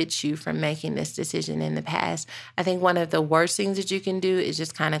prohibits you from making this decision in the past. I think one of the worst things that you can do is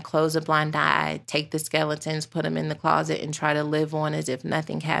just kind of close a blind eye, take the skeletons, put them in the closet, and try to live on as if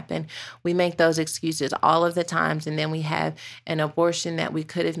nothing happened. We make those excuses all of the times, and then we have an abortion that we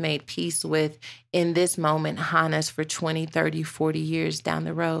could have made peace with in this moment haunt us for 20, 30, 40 years down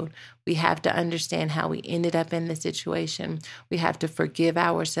the road. We have to understand how we ended up in the situation. We have to forgive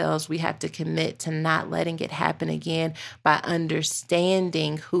ourselves. We have to commit to not letting it happen again by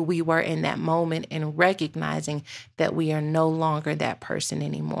understanding who we were in that moment and recognizing that we are no longer that person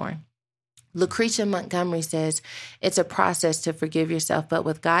anymore. Lucretia Montgomery says, it's a process to forgive yourself, but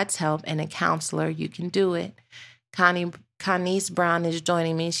with God's help and a counselor, you can do it. Connice Brown is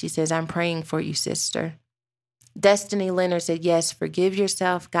joining me. She says, I'm praying for you, sister. Destiny Leonard said, yes, forgive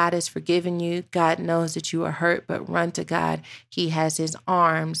yourself. God has forgiven you. God knows that you are hurt, but run to God. He has his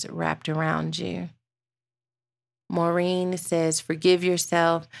arms wrapped around you. Maureen says, forgive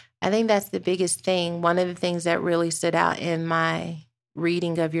yourself. I think that's the biggest thing. One of the things that really stood out in my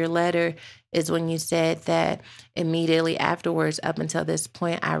reading of your letter is when you said that immediately afterwards, up until this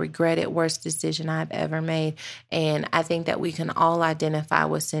point, I regretted worst decision I've ever made. And I think that we can all identify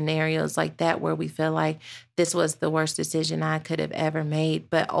with scenarios like that where we feel like this was the worst decision I could have ever made.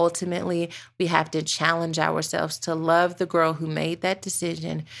 But ultimately, we have to challenge ourselves to love the girl who made that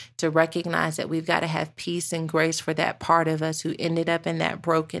decision, to recognize that we've got to have peace and grace for that part of us who ended up in that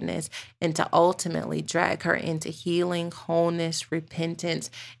brokenness, and to ultimately drag her into healing, wholeness,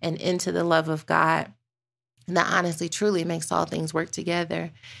 repentance, and into the love of God. And that honestly, truly makes all things work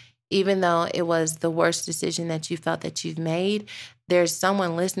together. Even though it was the worst decision that you felt that you've made, there's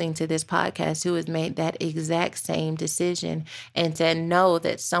someone listening to this podcast who has made that exact same decision. And to know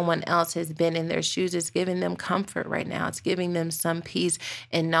that someone else has been in their shoes is giving them comfort right now. It's giving them some peace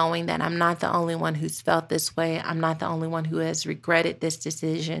in knowing that I'm not the only one who's felt this way. I'm not the only one who has regretted this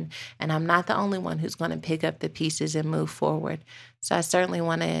decision. And I'm not the only one who's going to pick up the pieces and move forward. So I certainly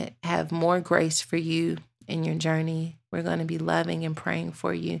want to have more grace for you in your journey. We're going to be loving and praying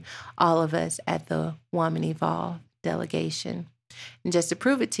for you, all of us at the Woman Evolve delegation. And just to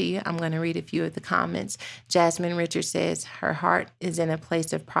prove it to you, I'm going to read a few of the comments. Jasmine Richards says, her heart is in a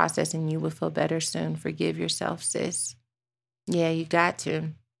place of process and you will feel better soon. Forgive yourself, sis. Yeah, you got to.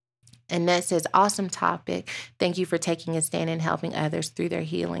 Annette says, awesome topic. Thank you for taking a stand and helping others through their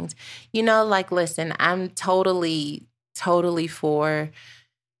healings. You know, like, listen, I'm totally for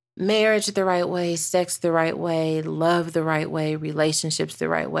marriage the right way, sex the right way, love the right way, relationships the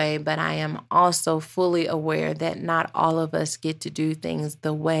right way. But I am also fully aware that not all of us get to do things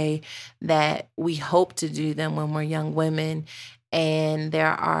the way that we hope to do them when we're young women. And there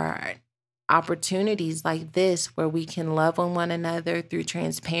are opportunities like this where we can love on one another through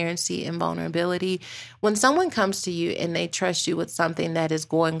transparency and vulnerability. When someone comes to you and they trust you with something that is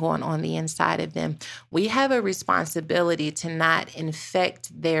going on the inside of them, we have a responsibility to not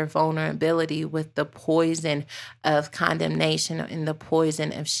infect their vulnerability with the poison of condemnation and the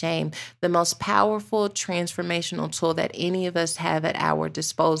poison of shame. The most powerful transformational tool that any of us have at our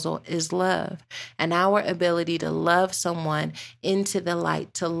disposal is love, and our ability to love someone into the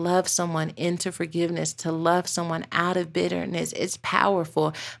light, to love someone into forgiveness, to love someone out of bitterness. It's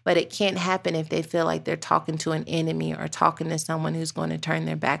powerful, but it can't happen if they feel like they're talking to an enemy or talking to someone who's going to turn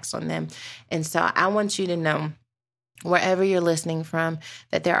their backs on them. And so I want you to know, wherever you're listening from,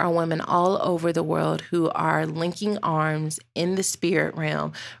 that there are women all over the world who are linking arms in the spirit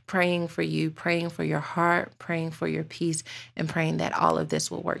realm, praying for you, praying for your heart, praying for your peace, and praying that all of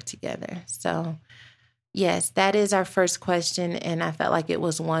this will work together. So yes, that is our first question, and I felt like it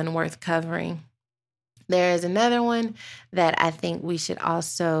was one worth covering. There is another one that I think we should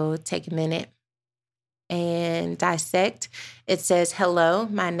also take a minute and dissect. It says, hello,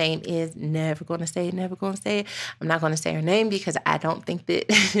 my name is never going to say it. I'm not going to say her name because I don't think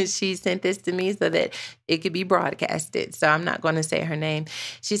that she sent this to me so that it could be broadcasted. So I'm not going to say her name.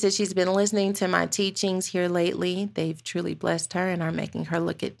 She said she's been listening to my teachings here lately. They've truly blessed her and are making her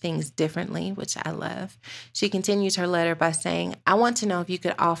look at things differently, which I love. She continues her letter by saying, I want to know if you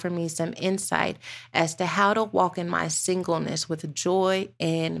could offer me some insight as to how to walk in my singleness with joy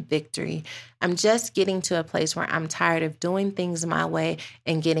and victory. I'm just getting to a place where I'm tired of doing things my way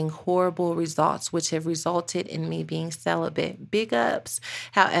and getting horrible results, which have resulted in me being celibate. Big ups.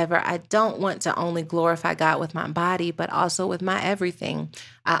 However, I don't want to only glorify God with my body, but also with my everything.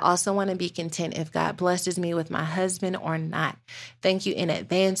 I also want to be content if God blesses me with my husband or not. Thank you in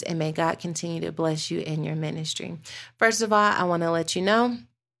advance, and may God continue to bless you in your ministry. First of all, I want to let you know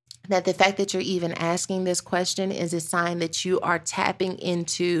that the fact that you're even asking this question is a sign that you are tapping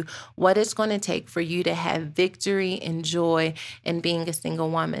into what it's going to take for you to have victory and joy in being a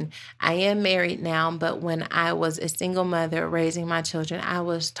single woman. I am married now, but when I was a single mother raising my children, I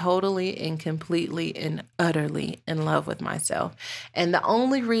was totally and completely and utterly in love with myself. And the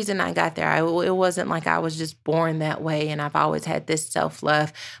only reason I got there, it wasn't like I was just born that way and I've always had this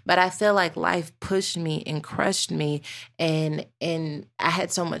self-love, but I feel like life pushed me and crushed me, and I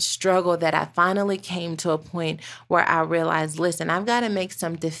had so much struggle that I finally came to a point where I realized, listen, I've got to make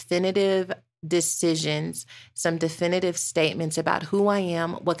some definitive decisions, some definitive statements about who I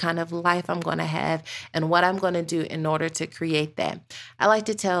am, what kind of life I'm going to have, and what I'm going to do in order to create that. I like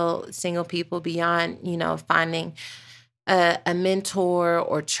to tell single people, beyond, finding a mentor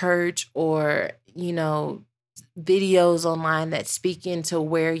or church or, videos online that speak into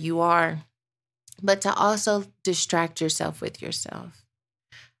where you are, but to also distract yourself with yourself.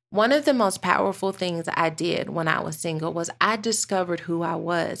 One of the most powerful things I did when I was single was I discovered who I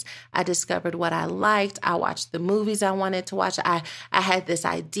was. I discovered what I liked. I watched the movies I wanted to watch. I had this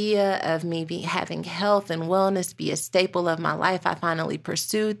idea of me having health and wellness be a staple of my life. I finally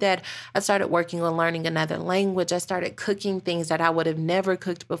pursued that. I started working on learning another language. I started cooking things that I would have never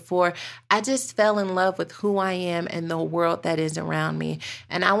cooked before. I just fell in love with who I am and the world that is around me.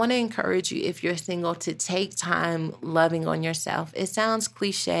 And I want to encourage you, if you're single, to take time loving on yourself. It sounds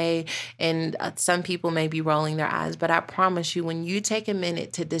cliche, and some people may be rolling their eyes, but I promise you, when you take a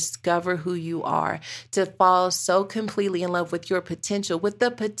minute to discover who you are, to fall so completely in love with your potential, with the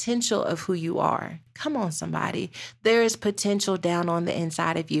potential of who you are. Come on, somebody. There is potential down on the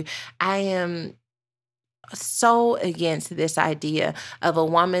inside of you. I am so against this idea of a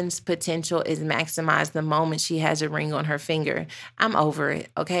woman's potential is maximized the moment she has a ring on her finger. I'm over it,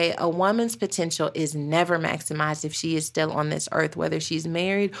 okay? A woman's potential is never maximized if she is still on this earth, whether she's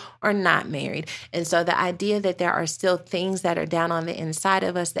married or not married. And so the idea that there are still things that are down on the inside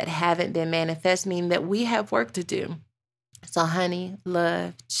of us that haven't been manifest mean that we have work to do. So honey,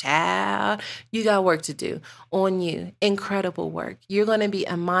 love, child, you got work to do on you. Incredible work. You're going to be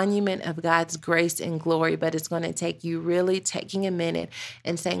a monument of God's grace and glory, but it's going to take you really taking a minute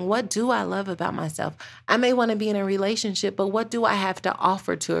and saying, what do I love about myself? I may want to be in a relationship, but what do I have to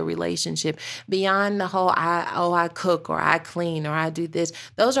offer to a relationship beyond the whole, I cook or I clean or I do this?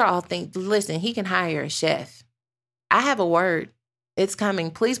 Those are all things. Listen, he can hire a chef. I have a word. It's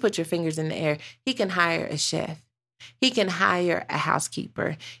coming. Please put your fingers in the air. He can hire a chef. He can hire a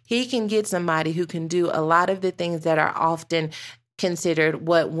housekeeper. He can get somebody who can do a lot of the things that are often considered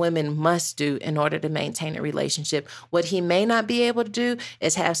what women must do in order to maintain a relationship. What he may not be able to do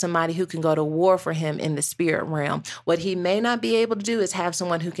is have somebody who can go to war for him in the spirit realm. What he may not be able to do is have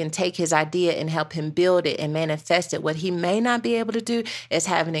someone who can take his idea and help him build it and manifest it. What he may not be able to do is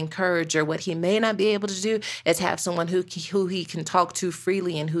have an encourager. What he may not be able to do is have someone who he can talk to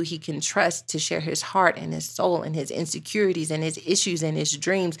freely and who he can trust to share his heart and his soul and his insecurities and his issues and his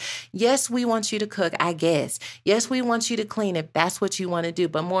dreams. Yes, we want you to cook, I guess. Yes, we want you to clean if that's what you want to do.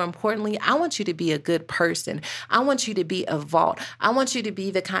 But more importantly, I want you to be a good person. I want you to be a vault. I want you to be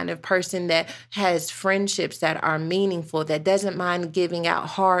the kind of person that has friendships that are meaningful, that doesn't mind giving out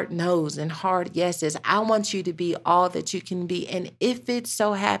hard no's and hard yeses. I want you to be all that you can be. And if it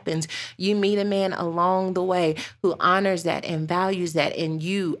so happens you meet a man along the way who honors that and values that, and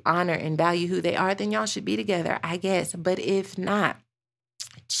you honor and value who they are, then y'all should be together, I guess. But if not,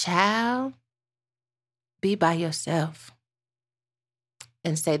 child, be by yourself.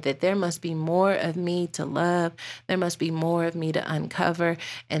 And say that there must be more of me to love. There must be more of me to uncover.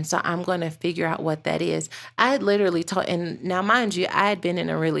 And so I'm going to figure out what that is. I had literally and now mind you, I had been in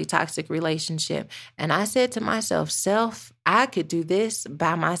a really toxic relationship. And I said to myself, self, I could do this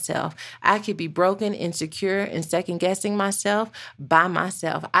by myself. I could be broken, insecure, and second-guessing myself by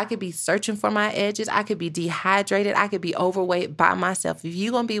myself. I could be searching for my edges. I could be dehydrated. I could be overweight by myself. If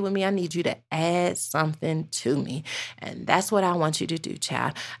you're going to be with me, I need you to add something to me. And that's what I want you to do,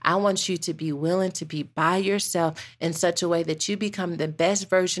 child. I want you to be willing to be by yourself in such a way that you become the best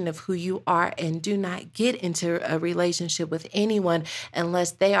version of who you are, and do not get into a relationship with anyone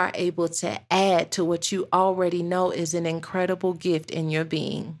unless they are able to add to what you already know is an incredible gift in your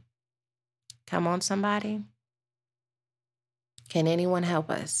being. Come on, somebody. Can anyone help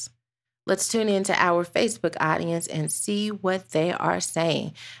us? Let's tune into our Facebook audience and see what they are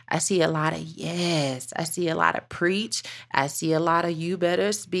saying. I see a lot of yes. I see a lot of preach. I see a lot of you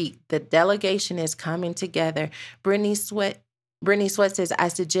better speak. The delegation is coming together. Brittany Sweat says, I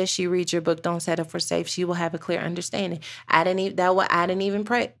suggest you read your book, Don't Settle for Safe. She will have a clear understanding. I didn't even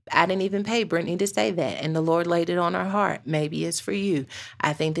pay Brittany to say that. And the Lord laid it on her heart. Maybe it's for you.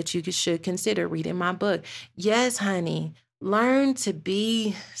 I think that you should consider reading my book. Yes, honey. Learn to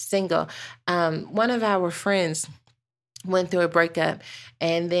be single. One of our friends went through a breakup,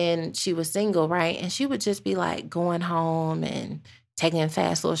 and then she was single, right? And she would just be like going home and taking a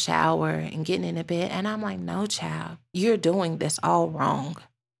fast little shower and getting in the bed. And I'm like, no, child, you're doing this all wrong.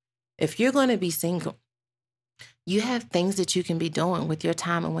 If you're going to be single, you have things that you can be doing with your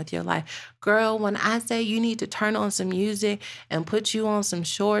time and with your life. Girl, when I say you need to turn on some music and put you on some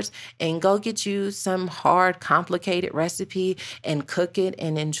shorts and go get you some hard, complicated recipe and cook it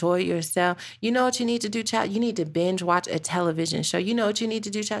and enjoy yourself, you know what you need to do, child? You need to binge watch a television show. You know what you need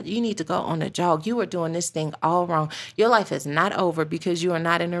to do, child? You need to go on a jog. You are doing this thing all wrong. Your life is not over because you are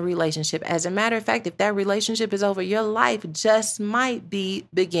not in a relationship. As a matter of fact, if that relationship is over, your life just might be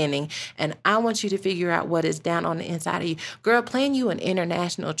beginning. And I want you to figure out what is down on the inside of you. Girl, plan you an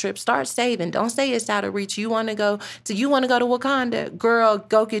international trip. Start saving. Don't say it's out of reach. You want to go to Wakanda? Girl,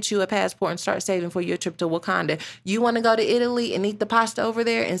 go get you a passport and start saving for your trip to Wakanda. You want to go to Italy and eat the pasta over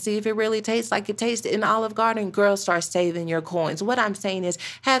there and see if it really tastes like it tastes in Olive Garden? Girl, start saving your coins. What I'm saying is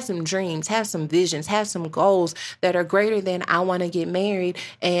have some dreams, have some visions, have some goals that are greater than I want to get married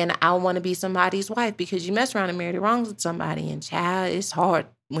and I want to be somebody's wife, because you mess around and marry the wrong with somebody, and child, it's hard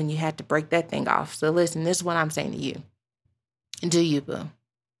when you have to break that thing off. So listen, this is what I'm saying to you. Do you, boo?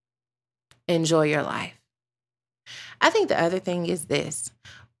 Enjoy your life. I think the other thing is this.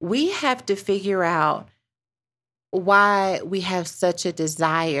 We have to figure out why we have such a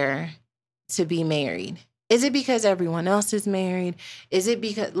desire to be married. Is it because everyone else is married? Is it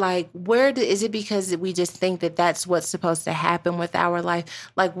because, is it because we just think that that's what's supposed to happen with our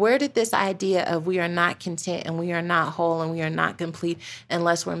life? Like, where did this idea of we are not content and we are not whole and we are not complete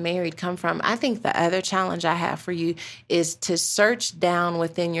unless we're married come from? I think the other challenge I have for you is to search down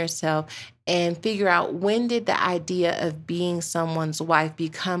within yourself and figure out, when did the idea of being someone's wife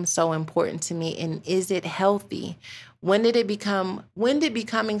become so important to me, and is it healthy? When did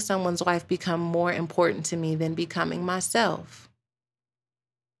becoming someone's wife become more important to me than becoming myself?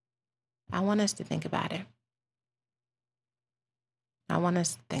 I want us to think about it.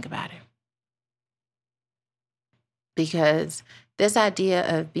 Because this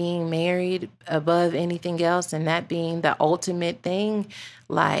idea of being married above anything else and that being the ultimate thing,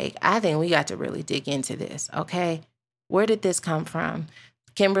 I think we got to really dig into this, okay? Where did this come from?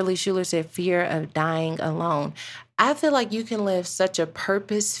 Kimberly Schuler said, fear of dying alone. I feel like you can live such a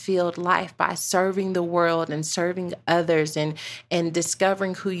purpose-filled life by serving the world and serving others and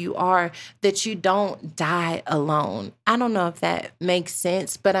discovering who you are, that you don't die alone. I don't know if that makes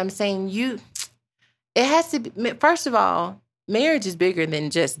sense, but I'm saying it has to be, first of all, marriage is bigger than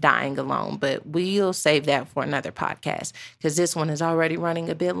just dying alone, but we'll save that for another podcast because this one is already running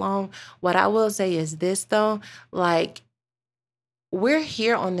a bit long. What I will say is this, though, we're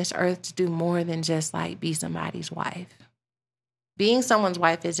here on this earth to do more than just be somebody's wife. Being someone's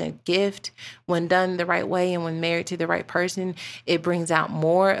wife is a gift. When done the right way and when married to the right person, it brings out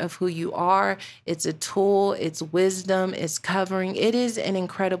more of who you are. It's a tool, it's wisdom, it's covering. It is an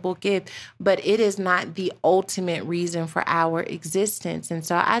incredible gift, but it is not the ultimate reason for our existence. And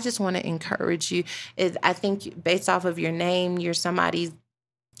so I just want to encourage you. I think based off of your name, you're somebody's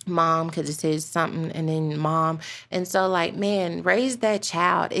mom, because it says something and then mom. And so raise that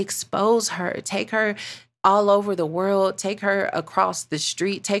child, expose her, take her all over the world, take her across the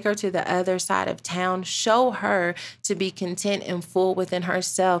street, take her to the other side of town, show her to be content and full within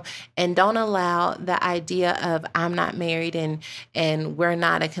herself. And don't allow the idea of I'm not married and we're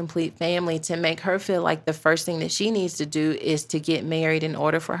not a complete family to make her feel like the first thing that she needs to do is to get married in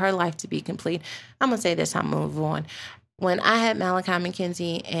order for her life to be complete. I'm going to say this, I'll move on. When I had Malachi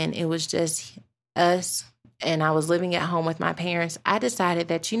McKenzie and it was just us and I was living at home with my parents, I decided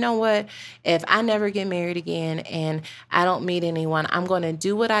that, you know what, if I never get married again and I don't meet anyone, I'm going to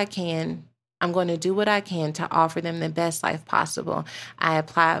do what I can. I'm going to do what I can to offer them the best life possible. I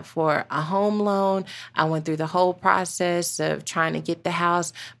applied for a home loan. I went through the whole process of trying to get the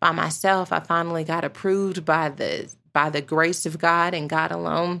house by myself. I finally got approved by the grace of God and God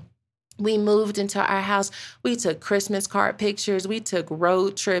alone. We moved into our house. We took Christmas card pictures. We took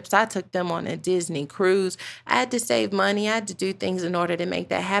road trips. I took them on a Disney cruise. I had to save money. I had to do things in order to make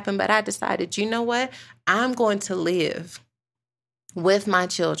that happen. But I decided, you know what? I'm going to live with my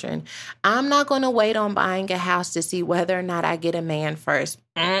children. I'm not going to wait on buying a house to see whether or not I get a man first.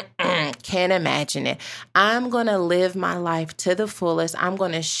 Can't imagine it. I'm going to live my life to the fullest. I'm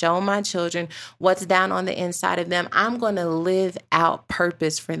going to show my children what's down on the inside of them. I'm going to live out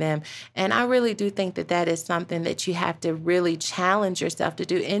purpose for them. And I really do think that that is something that you have to really challenge yourself to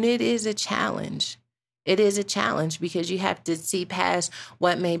do. And it is a challenge. It is a challenge because you have to see past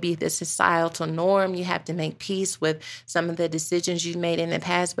what may be the societal norm. You have to make peace with some of the decisions you've made in the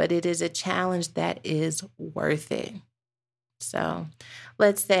past, but it is a challenge that is worth it. So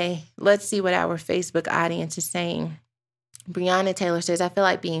let's see what our Facebook audience is saying. Brianna Taylor says, I feel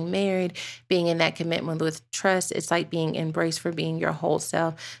like being married, being in that commitment with trust, it's like being embraced for being your whole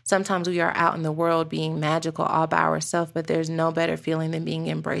self. Sometimes we are out in the world being magical all by ourselves, but there's no better feeling than being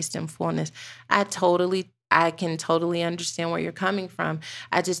embraced in fullness. I can totally understand where you're coming from.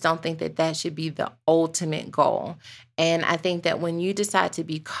 I just don't think that that should be the ultimate goal. And I think that when you decide to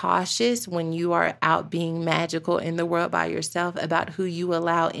be cautious, when you are out being magical in the world by yourself about who you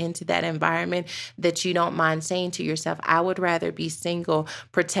allow into that environment, that you don't mind saying to yourself, I would rather be single,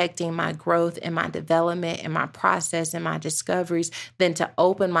 protecting my growth and my development and my process and my discoveries than to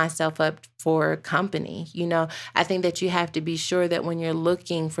open myself up for company. You know, I think that you have to be sure that when you're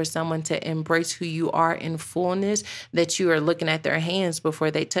looking for someone to embrace who you are in fullness, that you are looking at their hands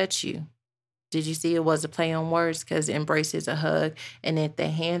before they touch you. Did you see it was a play on words? Because embrace is a hug. And if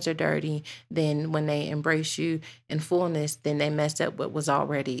their hands are dirty, then when they embrace you in fullness, then they messed up what was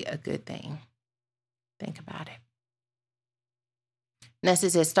already a good thing. Think about it. Nessa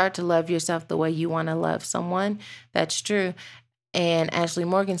says, start to love yourself the way you want to love someone. That's true. And Ashley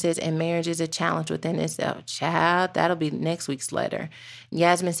Morgan says, and marriage is a challenge within itself. Child, that'll be next week's letter.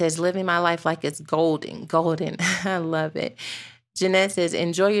 Yasmin says, living my life like it's golden. I love it. Jeanette says,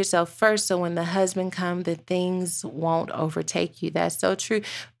 enjoy yourself first so when the husband comes, the things won't overtake you. That's so true.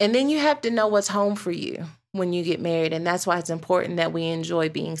 And then you have to know what's home for you when you get married. And that's why it's important that we enjoy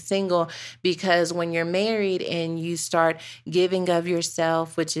being single, because when you're married and you start giving of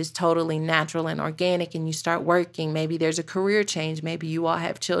yourself, which is totally natural and organic, and you start working, maybe there's a career change, maybe you all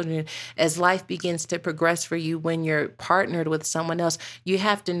have children. As life begins to progress for you when you're partnered with someone else, you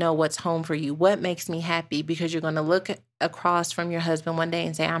have to know what's home for you. What makes me happy? Because you're going to look across from your husband one day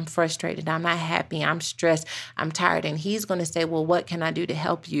and say, I'm frustrated, I'm not happy, I'm stressed, I'm tired. And he's going to say, well, what can I do to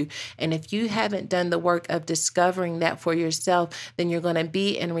help you? And if you haven't done the work of discovering that for yourself, then you're going to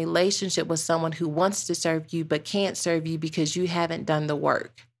be in relationship with someone who wants to serve you but can't serve you because you haven't done the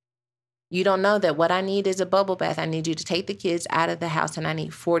work. You don't know that what I need is a bubble bath. I need you to take the kids out of the house and I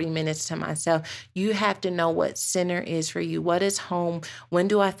need 40 minutes to myself. You have to know what center is for you. What is home? When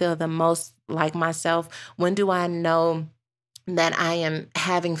do I feel the most like myself? When do I know that I am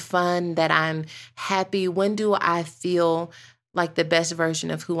having fun, that I'm happy? When do I feel like the best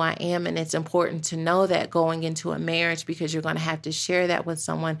version of who I am? And it's important to know that going into a marriage, because you're going to have to share that with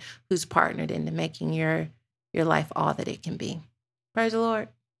someone who's partnered into making your life all that it can be. Praise the Lord,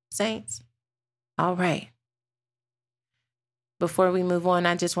 saints. All right. Before we move on,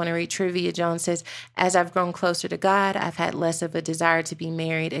 I just want to read Trivia. Jones says, as I've grown closer to God, I've had less of a desire to be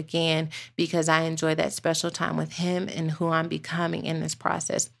married again because I enjoy that special time with him and who I'm becoming in this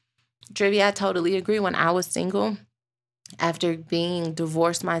process. Trivia, I totally agree. When I was single, after being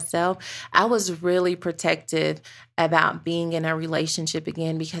divorced myself, I was really protective about being in a relationship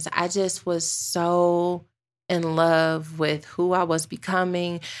again because I just was so in love with who I was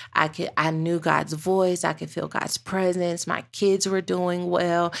becoming. I knew God's voice. I could feel God's presence. My kids were doing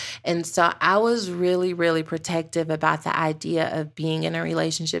well. And so I was really, really protective about the idea of being in a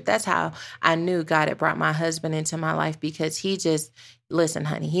relationship. That's how I knew God had brought my husband into my life, because listen,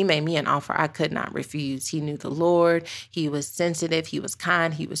 honey, he made me an offer I could not refuse. He knew the Lord. He was sensitive. He was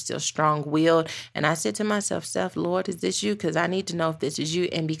kind. He was still strong-willed. And I said to myself, Steph, Lord, is this you? Because I need to know if this is you.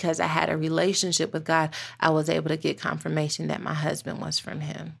 And because I had a relationship with God, I was able to get confirmation that my husband was from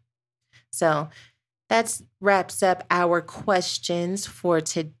him. So that wraps up our questions for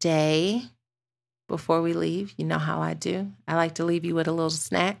today. Before we leave, you know how I do. I like to leave you with a little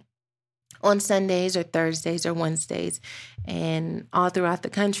snack. on Sundays or Thursdays or Wednesdays, and all throughout the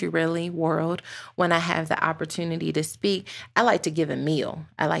country, really, world, when I have the opportunity to speak, I like to give a meal.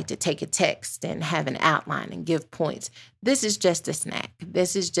 I like to take a text and have an outline and give points. This is just a snack.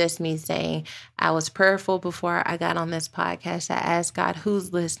 This is just me saying I was prayerful before I got on this podcast. I asked God,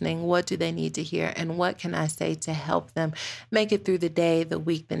 who's listening? What do they need to hear? And what can I say to help them make it through the day, the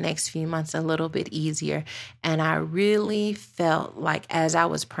week, the next few months a little bit easier? And I really felt like as I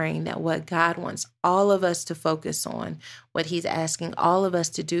was praying that what God wants all of us to focus on, what he's asking all of us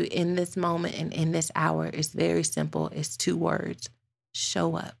to do in this moment and in this hour is very simple. It's 2 words: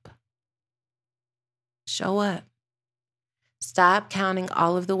 show up. Show up. Stop counting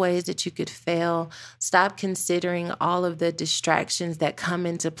all of the ways that you could fail. Stop considering all of the distractions that come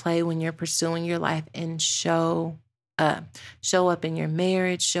into play when you're pursuing your life, and show up. Show up in your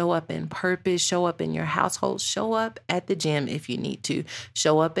marriage, show up in purpose, show up in your household, show up at the gym if you need to,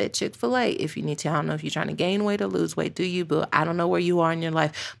 show up at Chick-fil-A if you need to. I don't know if you're trying to gain weight or lose weight, do you? But I don't know where you are in your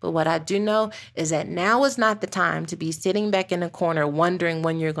life. But what I do know is that now is not the time to be sitting back in a corner wondering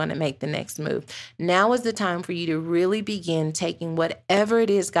when you're going to make the next move. Now is the time for you to really begin taking whatever it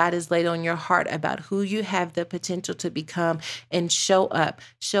is God has laid on your heart about who you have the potential to become and show up.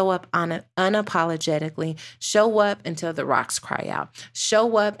 Show up unapologetically. Show up until the rocks cry out.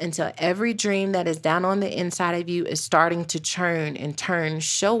 Show up until every dream that is down on the inside of you is starting to churn and turn.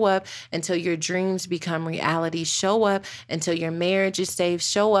 Show up until your dreams become reality. Show up until your marriage is saved.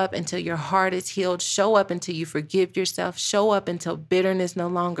 Show up until your heart is healed. Show up until you forgive yourself. Show up until bitterness no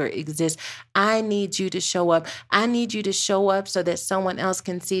longer exists. I need you to show up. I need you to show up so that someone else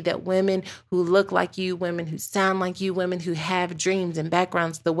can see that women who look like you, women who sound like you, women who have dreams and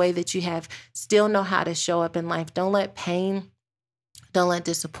backgrounds the way that you have still know how to show up in life. Don't let pain, don't let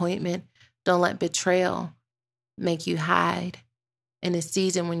disappointment, don't let betrayal make you hide in a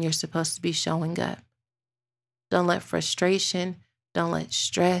season when you're supposed to be showing up. Don't let frustration, don't let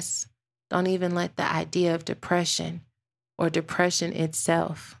stress, don't even let the idea of depression or depression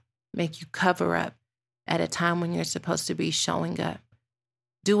itself make you cover up at a time when you're supposed to be showing up.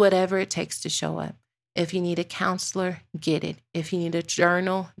 Do whatever it takes to show up. If you need a counselor, get it. If you need a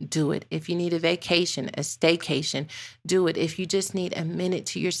journal, do it. If you need a vacation, a staycation, do it. If you just need a minute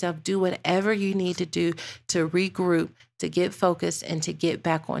to yourself, do whatever you need to do to regroup, to get focused, and to get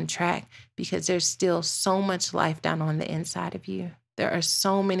back on track, because there's still so much life down on the inside of you. There are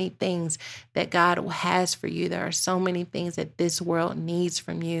so many things that God has for you. There are so many things that this world needs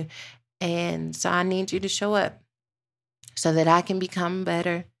from you. And so I need you to show up so that I can become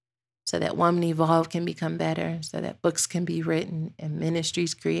better, so that Woman Evolve can become better, so that books can be written and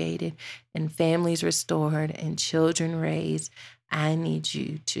ministries created and families restored and children raised. I need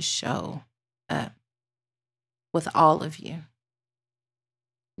you to show up with all of you,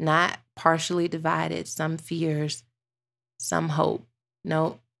 not partially divided, some fears, some hope.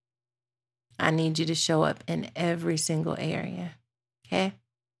 Nope. I need you to show up in every single area, okay?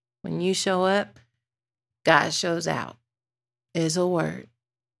 When you show up, God shows out is a word.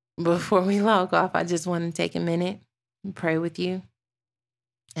 Before we log off, I just want to take a minute and pray with you.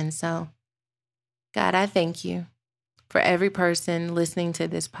 And so, God, I thank you for every person listening to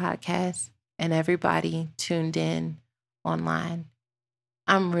this podcast and everybody tuned in online.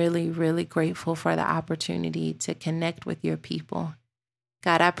 I'm really, really grateful for the opportunity to connect with your people.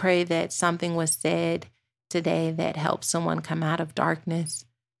 God, I pray that something was said today that helped someone come out of darkness.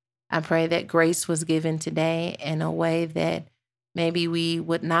 I pray that grace was given today in a way that maybe we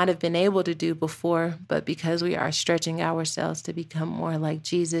would not have been able to do before, but because we are stretching ourselves to become more like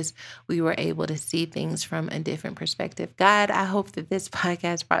Jesus, we were able to see things from a different perspective. God, I hope that this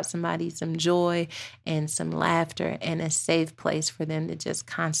podcast brought somebody some joy and some laughter and a safe place for them to just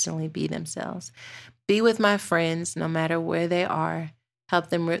constantly be themselves. Be with my friends, no matter where they are. Help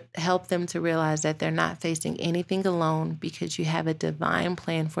them to realize that they're not facing anything alone, because you have a divine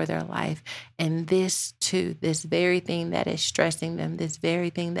plan for their life. And this too, this very thing that is stressing them, this very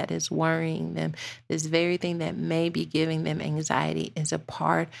thing that is worrying them, this very thing that may be giving them anxiety is a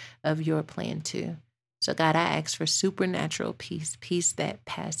part of your plan too. So God, I ask for supernatural peace, peace that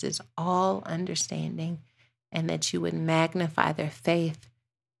passes all understanding, and that you would magnify their faith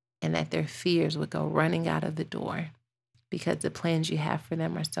and that their fears would go running out of the door, because the plans you have for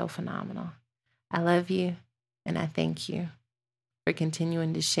them are so phenomenal. I love you, and I thank you for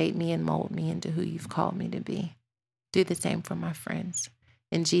continuing to shape me and mold me into who you've called me to be. Do the same for my friends.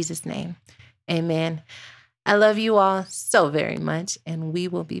 In Jesus' name, amen. I love you all so very much, and we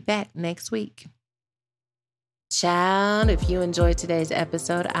will be back next week. Child, if you enjoyed today's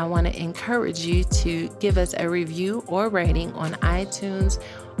episode, I want to encourage you to give us a review or rating on iTunes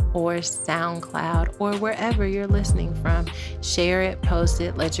or SoundCloud or wherever you're listening from. Share it, post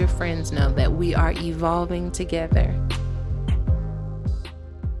it, let your friends know that we are evolving together.